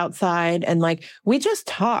warm day outside, and we just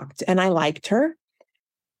talked, and I liked her.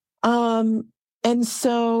 And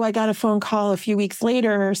so I got a phone call a few weeks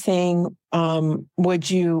later saying, would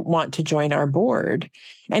you want to join our board?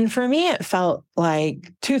 And for me, it felt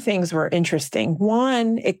like two things were interesting.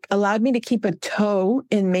 One, it allowed me to keep a toe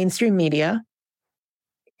in mainstream media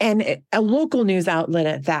and a local news outlet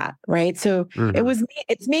at that, right? So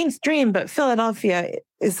it's mainstream, but Philadelphia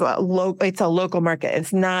is it's a local market.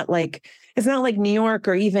 It's not like New York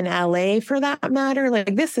or even LA for that matter.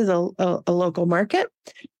 Like, this is a local market,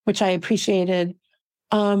 which I appreciated.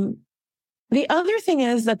 The other thing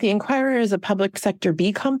is that the Inquirer is a public sector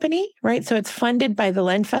B company, right? So it's funded by the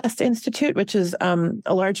Lenfest Institute, which is a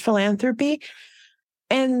large philanthropy.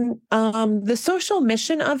 And the social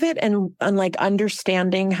mission of it and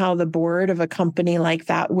understanding how the board of a company like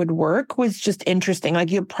that would work was just interesting.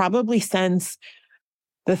 Like, you'll probably sense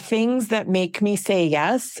the things that make me say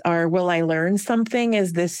yes are, will I learn something?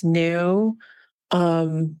 Is this new?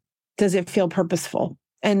 Does it feel purposeful?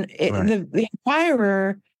 And the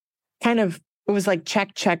Inquirer kind of was like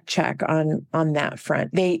check on that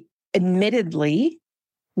front. They admittedly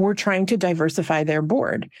were trying to diversify their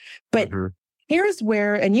board. But here's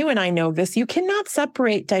where, and you and I know this, you cannot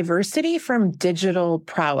separate diversity from digital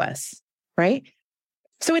prowess, right?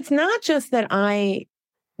 So it's not just that I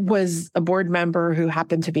was a board member who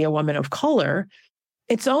happened to be a woman of color.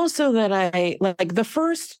 It's also that I, the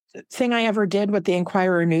first thing I ever did with the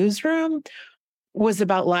Inquirer newsroom was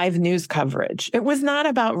about live news coverage. It was not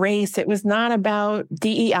about race. It was not about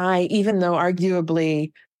DEI, even though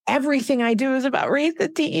arguably everything I do is about race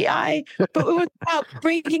and DEI, but it was about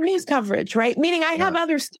breaking news coverage, right? Meaning I have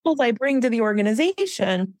other skills I bring to the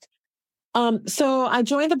organization. So I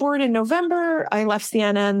joined the board in November. I left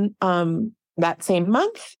CNN that same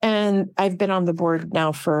month. And I've been on the board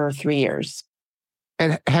now for 3 years.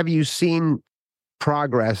 And have you seen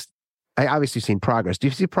progress? I obviously seen progress. Do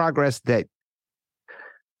you see progress that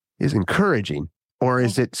is encouraging, or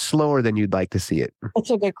is it slower than you'd like to see it?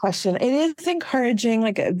 That's a good question. It is encouraging.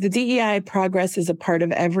 Like the DEI progress is a part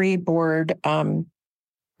of every board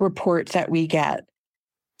report that we get.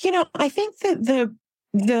 I think that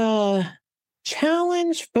the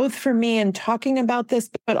challenge, both for me in talking about this,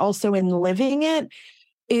 but also in living it,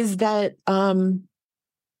 is that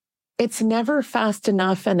it's never fast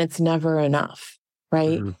enough and it's never enough,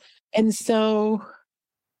 right? Mm-hmm. And so,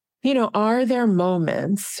 are there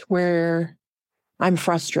moments where I'm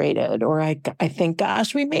frustrated, or I think,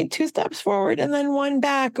 gosh, we made 2 steps forward and then 1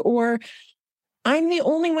 back, or I'm the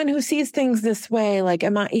only one who sees things this way. Like,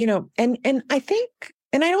 am I, and I think,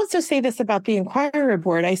 and I also say this about the Inquirer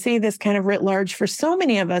board, I say this kind of writ large for so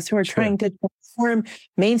many of us who are trying to transform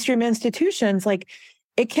mainstream institutions. Like,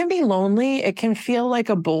 it can be lonely. It can feel like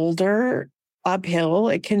a boulder uphill.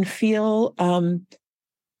 It can feel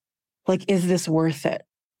like, is this worth it?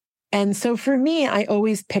 And so for me, I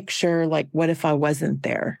always picture, like, what if I wasn't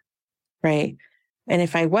there, right? And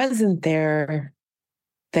if I wasn't there,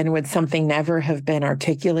 then would something never have been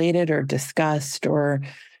articulated or discussed or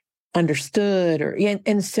understood?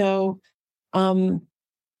 And so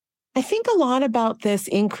I think a lot about this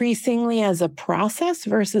increasingly as a process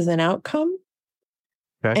versus an outcome.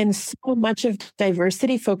 Okay. And so much of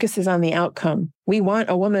diversity focuses on the outcome. We want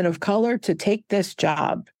a woman of color to take this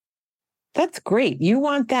job. That's great. You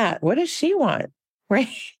want that. What does she want? Right?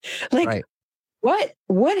 Like, right.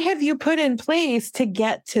 What have you put in place to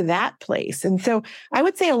get to that place? And so I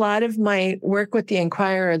would say a lot of my work with the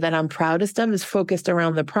Inquirer that I'm proudest of is focused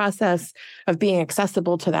around the process of being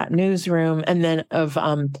accessible to that newsroom, and then of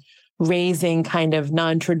raising kind of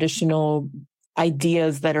non-traditional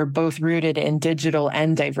ideas that are both rooted in digital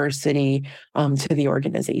and diversity to the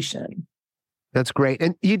organization. That's great.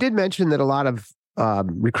 And you did mention that a lot of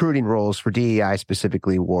recruiting roles for DEI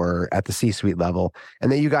specifically were at the C-suite level,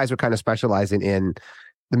 and that you guys were kind of specializing in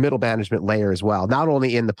the middle management layer as well, not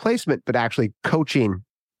only in the placement, but actually coaching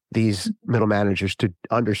these middle managers to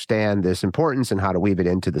understand this importance and how to weave it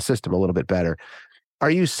into the system a little bit better.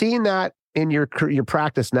 Are you seeing that in your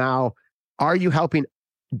practice now? Are you helping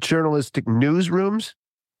journalistic newsrooms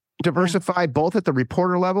diversify both at the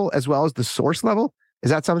reporter level as well as the source level?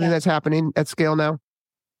 Is that something that's happening at scale now?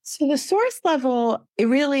 So the source level, it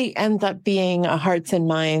really ends up being a hearts and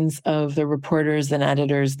minds of the reporters and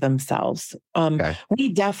editors themselves.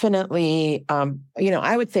 We definitely,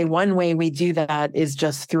 I would say one way we do that is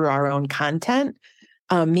just through our own content,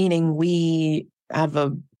 meaning we have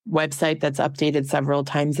a website that's updated several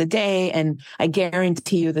times a day. And I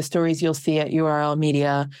guarantee you the stories you'll see at URL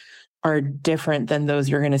Media are different than those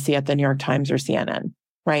you're going to see at the New York Times or CNN,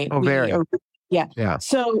 right? Oh, very. Yeah.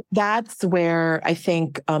 So that's where I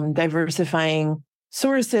think diversifying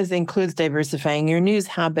sources includes diversifying your news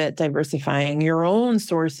habit, diversifying your own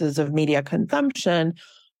sources of media consumption.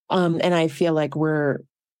 And I feel like we're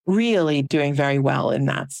really doing very well in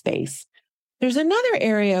that space. There's another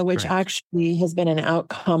area which actually has been an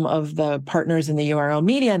outcome of the partners in the URL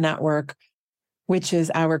Media Network, which is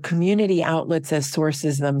our community outlets as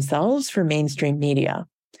sources themselves for mainstream media.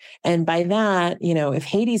 And by that, if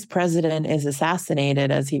Haiti's president is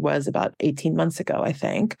assassinated, as he was about 18 months ago, I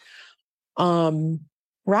think,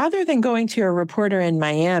 rather than going to a reporter in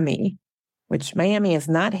Miami, which Miami is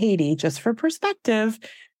not Haiti, just for perspective,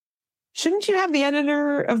 shouldn't you have the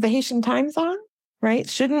editor of the Haitian Times on, right?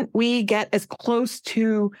 Shouldn't we get as close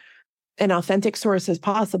to an authentic source as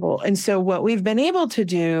possible? And so what we've been able to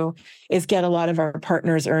do is get a lot of our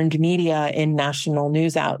partners earned media in national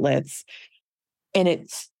news outlets. And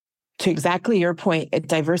it's, to exactly your point, it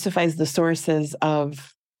diversifies the sources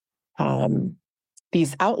of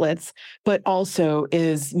these outlets, but also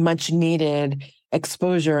is much needed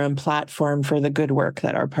exposure and platform for the good work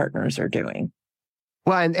that our partners are doing.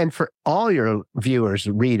 Well, and for all your viewers,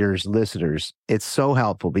 readers, listeners, it's so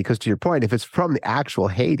helpful because, to your point, if it's from the actual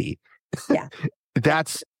Haiti,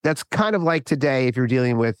 that's kind of like today, if you're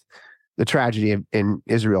dealing with the tragedy in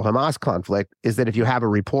Israel-Hamas conflict, is that if you have a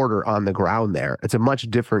reporter on the ground there, it's a much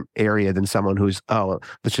different area than someone who's,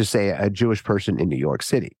 let's just say a Jewish person in New York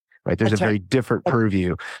City, right? There's a very different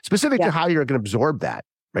purview specific to how you're going to absorb that,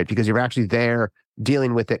 right? Because you're actually there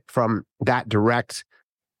dealing with it from that direct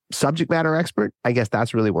subject matter expert. I guess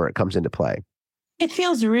that's really where it comes into play. It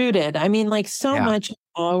feels rooted. I mean, like much of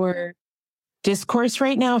our discourse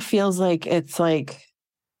right now feels like it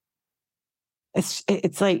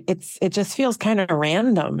just feels kind of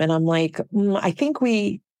random. And I'm like, I think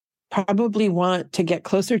we probably want to get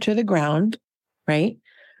closer to the ground right?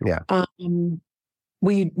 Yeah.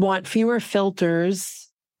 We want fewer filters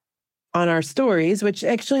on our stories, which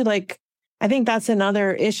actually, like, I think that's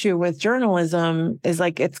another issue with journalism is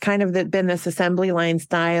like, it's kind of been this assembly line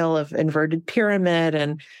style of inverted pyramid.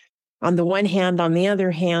 And on the one hand, on the other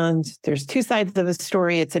hand, there's two sides of a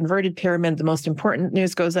story. It's inverted pyramid. The most important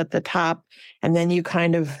news goes at the top. And then you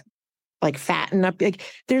kind of like fatten up. Like,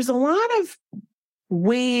 there's a lot of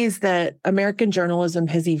ways that American journalism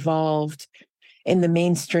has evolved in the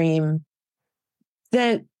mainstream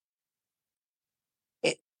that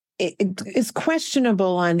it is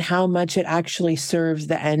questionable on how much it actually serves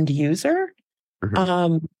the end user.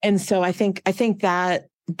 Mm-hmm. And so I think that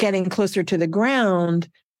getting closer to the ground,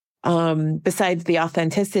 besides the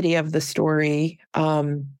authenticity of the story,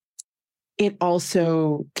 it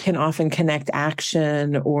also can often connect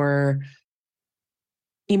action or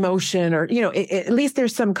emotion, or, at least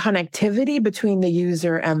there's some connectivity between the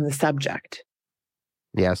user and the subject.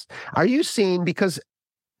 Yes. Are you seeing, because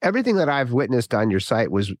everything that I've witnessed on your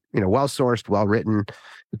site was, well sourced, well written,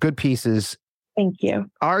 good pieces. Thank you.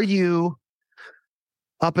 Are you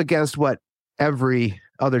up against what every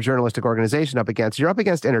other journalistic organization up against? You're up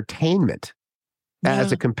against entertainment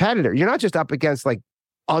as a competitor. You're not just up against like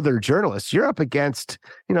other journalists. You're up against,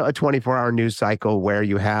 a 24-hour news cycle where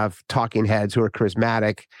you have talking heads who are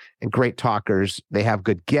charismatic and great talkers. They have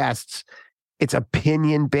good guests. It's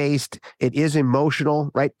opinion-based. It is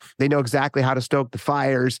emotional, right? They know exactly how to stoke the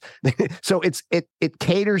fires. So it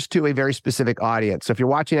caters to a very specific audience. So if you're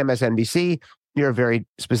watching MSNBC, you're a very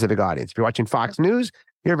specific audience. If you're watching Fox News,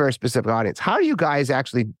 you're a very specific audience. How are you guys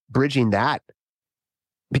actually bridging that?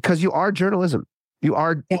 Because you are journalism. You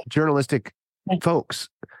are journalistic folks.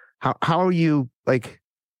 How are you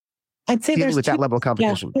I'd say dealing with that level of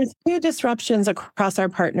competition? There's two disruptions across our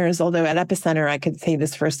partners, although at Epicenter, I could say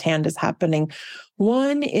this firsthand is happening.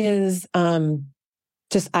 One is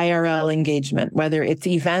just IRL engagement, whether it's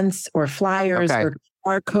events or flyers or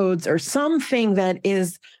barcodes or something that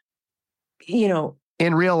is,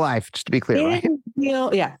 in real life, just to be clear, right?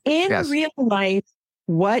 Real life,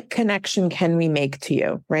 what connection can we make to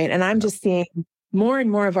you, right? And I'm just seeing more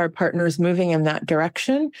and more of our partners moving in that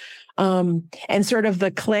direction. And sort of the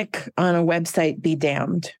click on a website be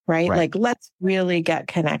damned, right? Like, let's really get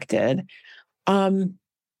connected. The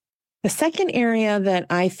second area that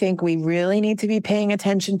I think we really need to be paying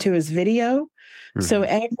attention to is video. Mm-hmm. So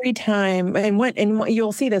every time, and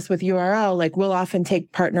you'll see this with URL, like we'll often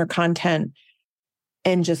take partner content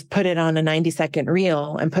and just put it on a 90-second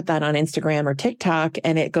reel and put that on Instagram or TikTok,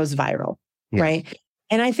 and it goes viral, right?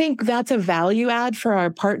 And I think that's a value add for our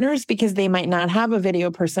partners because they might not have a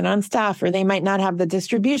video person on staff, or they might not have the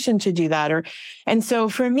distribution to do that. And so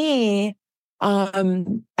for me,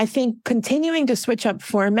 I think continuing to switch up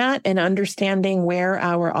format and understanding where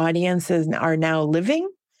our audiences are now living,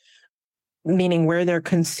 meaning where they're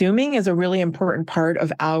consuming, is a really important part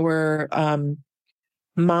of our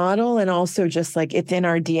model. And also just like it's in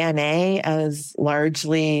our DNA as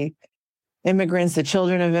largely immigrants, the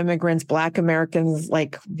children of immigrants, Black Americans,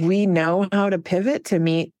 like we know how to pivot to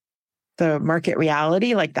meet the market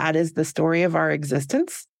reality. Like that is the story of our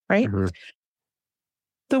existence, right? Mm-hmm.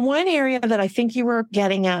 The one area that I think you were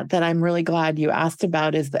getting at that I'm really glad you asked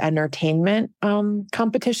about is the entertainment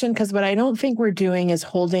competition. Because what I don't think we're doing is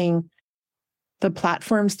holding the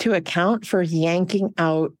platforms to account for yanking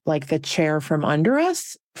out like the chair from under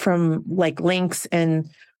us, from like links and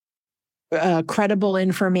credible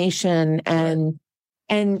information.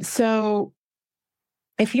 And so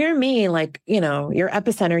if you're me, like, you're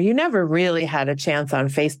Epicenter, you never really had a chance on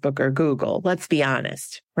Facebook or Google, let's be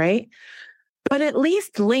honest, right? But at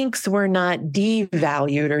least links were not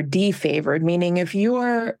devalued or defavored, meaning if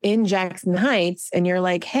you're in Jackson Heights and you're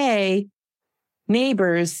like, hey,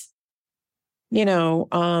 neighbors,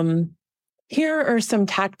 here are some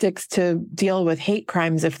tactics to deal with hate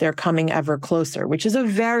crimes if they're coming ever closer, which is a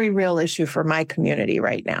very real issue for my community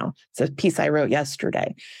right now. It's a piece I wrote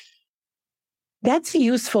yesterday. That's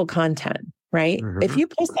useful content, right? Mm-hmm. If you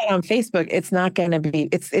post that on Facebook, it's not going to be,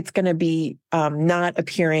 it's going to be not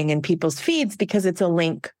appearing in people's feeds because it's a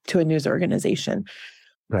link to a news organization.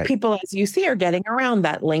 Right. People, as you see, are getting around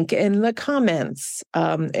that link in the comments.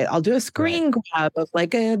 I'll do a screen grab of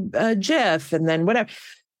like a GIF and then whatever.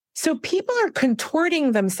 So people are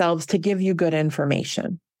contorting themselves to give you good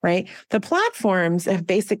information, right? The platforms have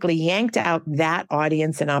basically yanked out that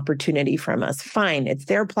audience and opportunity from us. Fine, it's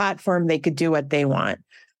their platform. They could do what they want.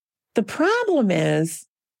 The problem is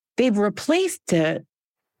they've replaced it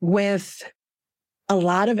with a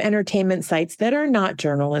lot of entertainment sites that are not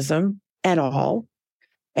journalism at all.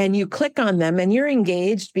 and you click on them and you're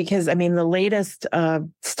engaged because, I mean, the latest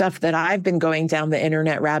stuff that I've been going down the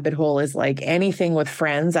internet rabbit hole is like anything with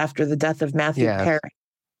Friends after the death of Matthew Perry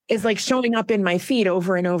is like showing up in my feed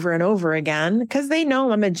over and over and over again because they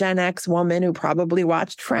know I'm a Gen X woman who probably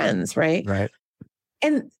watched Friends, right? Right.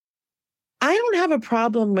 And I don't have a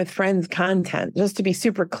problem with Friends content, just to be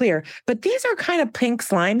super clear, but these are kind of pink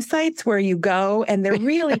slime sites where you go and they're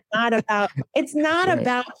really not about, it's not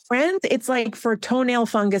about Friends. It's like for toenail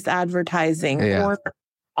fungus advertising or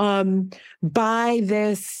buy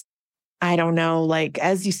this, I don't know, like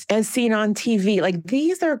as seen on TV, like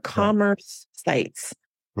these are commerce sites.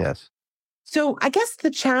 Yes. So I guess the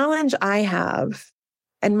challenge I have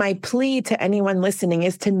and my plea to anyone listening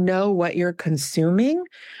is to know what you're consuming,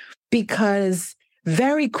 because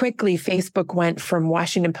very quickly Facebook went from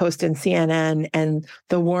Washington Post and CNN and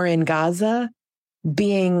the war in Gaza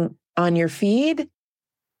being on your feed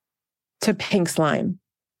to pink slime.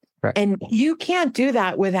 Right. And you can't do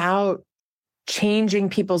that without changing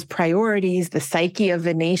people's priorities, the psyche of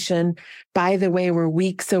the nation. By the way, we're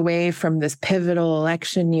weeks away from this pivotal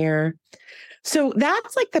election year. So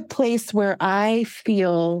that's like the place where I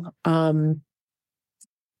feel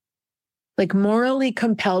like morally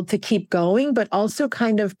compelled to keep going, but also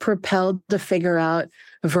kind of propelled to figure out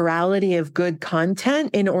virality of good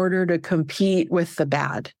content in order to compete with the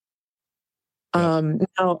bad.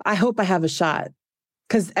 Now, I hope I have a shot.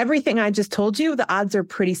 Because everything I just told you, the odds are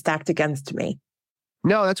pretty stacked against me.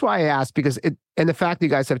 No, that's why I asked, because and the fact that you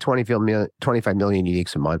guys have 25 million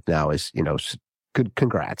uniques a month now is, good.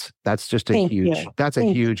 Congrats. That's just a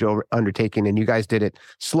huge undertaking. And you guys did it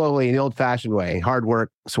slowly in the old fashioned way, hard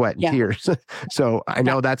work, sweat and tears. So I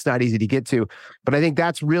know that's not easy to get to, but I think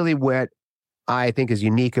that's really what I think is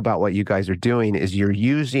unique about what you guys are doing is you're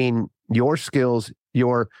using your skills,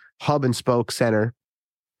 your hub and spoke center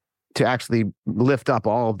to actually lift up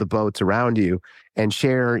all of the boats around you and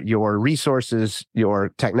share your resources,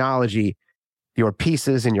 your technology, your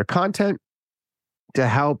pieces and your content to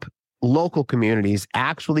help local communities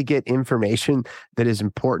actually get information that is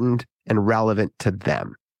important and relevant to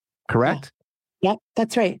them. Correct? Yep,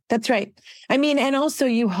 that's right. That's right. I mean, and also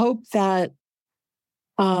you hope that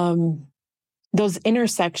those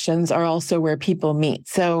intersections are also where people meet.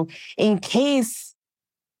 So in case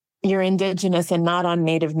you're Indigenous and not on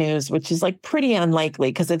Native News, which is like pretty unlikely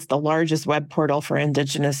because it's the largest web portal for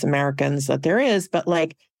Indigenous Americans that there is. But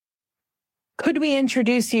like, could we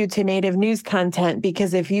introduce you to Native News content?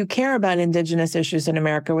 Because if you care about Indigenous issues in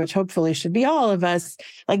America, which hopefully should be all of us,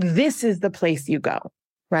 like this is the place you go,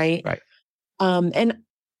 right? Right. And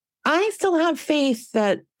I still have faith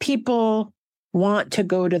that people want to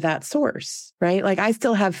go to that source, right? Like I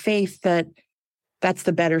still have faith that that's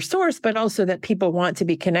the better source, but also that people want to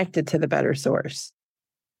be connected to the better source.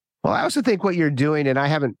 Well, I also think what you're doing, and I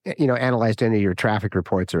haven't, analyzed any of your traffic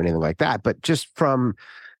reports or anything like that, but just from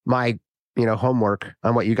my, homework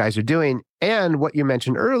on what you guys are doing and what you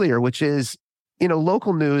mentioned earlier, which is,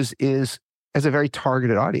 local news has a very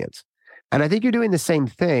targeted audience. And I think you're doing the same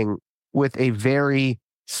thing with a very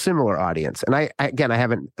similar audience. And I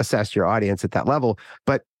haven't assessed your audience at that level,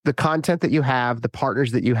 but the content that you have, the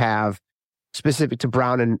partners that you have, specific to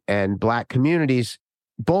brown and Black communities,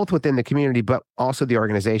 both within the community, but also the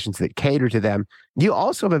organizations that cater to them, you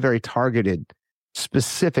also have a very targeted,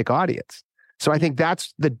 specific audience. So I think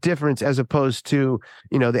that's the difference as opposed to,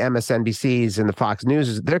 the MSNBCs and the Fox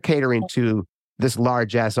News. They're catering to this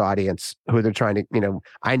large ass audience who they're trying to,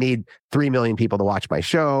 I need 3 million people to watch my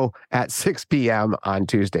show at 6 p.m. on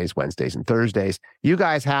Tuesdays, Wednesdays, and Thursdays. You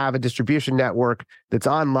guys have a distribution network that's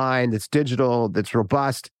online, that's digital, that's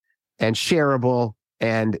robust and shareable,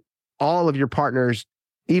 and all of your partners,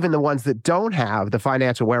 even the ones that don't have the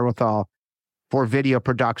financial wherewithal for video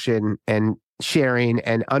production and sharing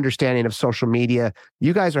and understanding of social media,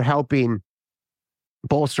 you guys are helping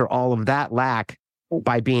bolster all of that lack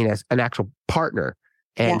by being an actual partner.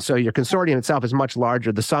 And so your consortium itself is much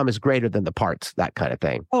larger. The sum is greater than the parts, that kind of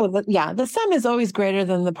thing. Oh, the sum is always greater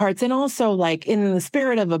than the parts. And also, like, in the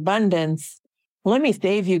spirit of abundance, let me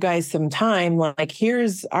save you guys some time. Like,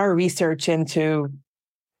 here's our research into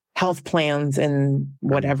health plans in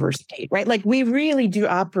whatever state, right? Like, we really do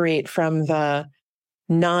operate from the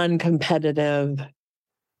non-competitive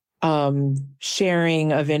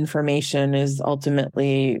sharing of information is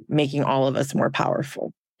ultimately making all of us more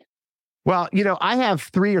powerful. Well, I have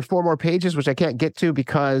 3 or 4 more pages, which I can't get to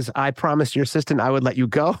because I promised your assistant I would let you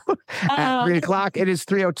go at 3:00. It is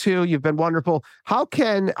 3:02. You've been wonderful. How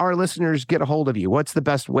can our listeners get a hold of you? What's the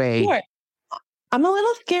best way? Sure. I'm a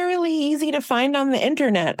little scarily easy to find on the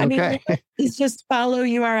internet. I mean, it's just follow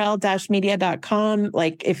url-media.com.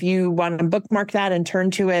 Like if you want to bookmark that and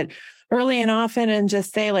turn to it early and often and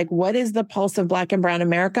just say like, what is the pulse of Black and Brown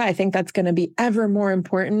America? I think that's going to be ever more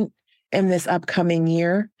important in this upcoming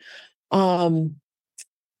year.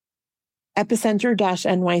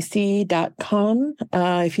 epicenter-nyc.com.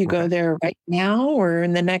 If you go there right now or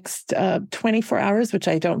in the next 24 hours, which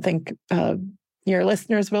I don't think your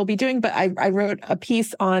listeners will be doing, but I wrote a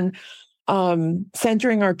piece on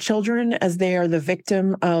centering our children as they are the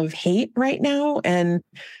victim of hate right now. And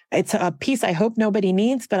it's a piece I hope nobody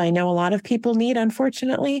needs, but I know a lot of people need,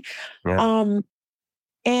 unfortunately. Yeah.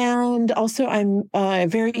 And also I'm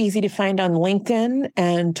very easy to find on LinkedIn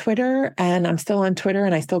and Twitter, and I'm still on Twitter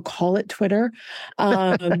and I still call it Twitter.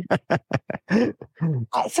 So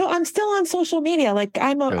I'm still on social media. Like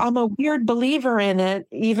I'm a weird believer in it,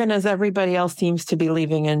 even as everybody else seems to be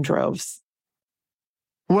leaving in droves.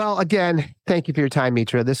 Well, again, thank you for your time,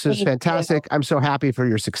 Mitra. This is fantastic. I'm so happy for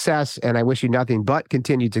your success, and I wish you nothing but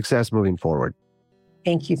continued success moving forward.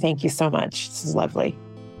 Thank you. Thank you so much. This is lovely.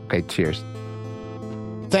 Okay, cheers.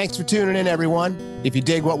 Thanks for tuning in, everyone. If you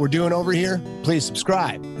dig what we're doing over here, please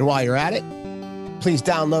subscribe. And while you're at it, please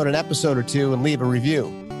download an episode or two and leave a review.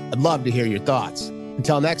 I'd love to hear your thoughts.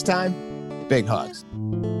 Until next time, big hugs.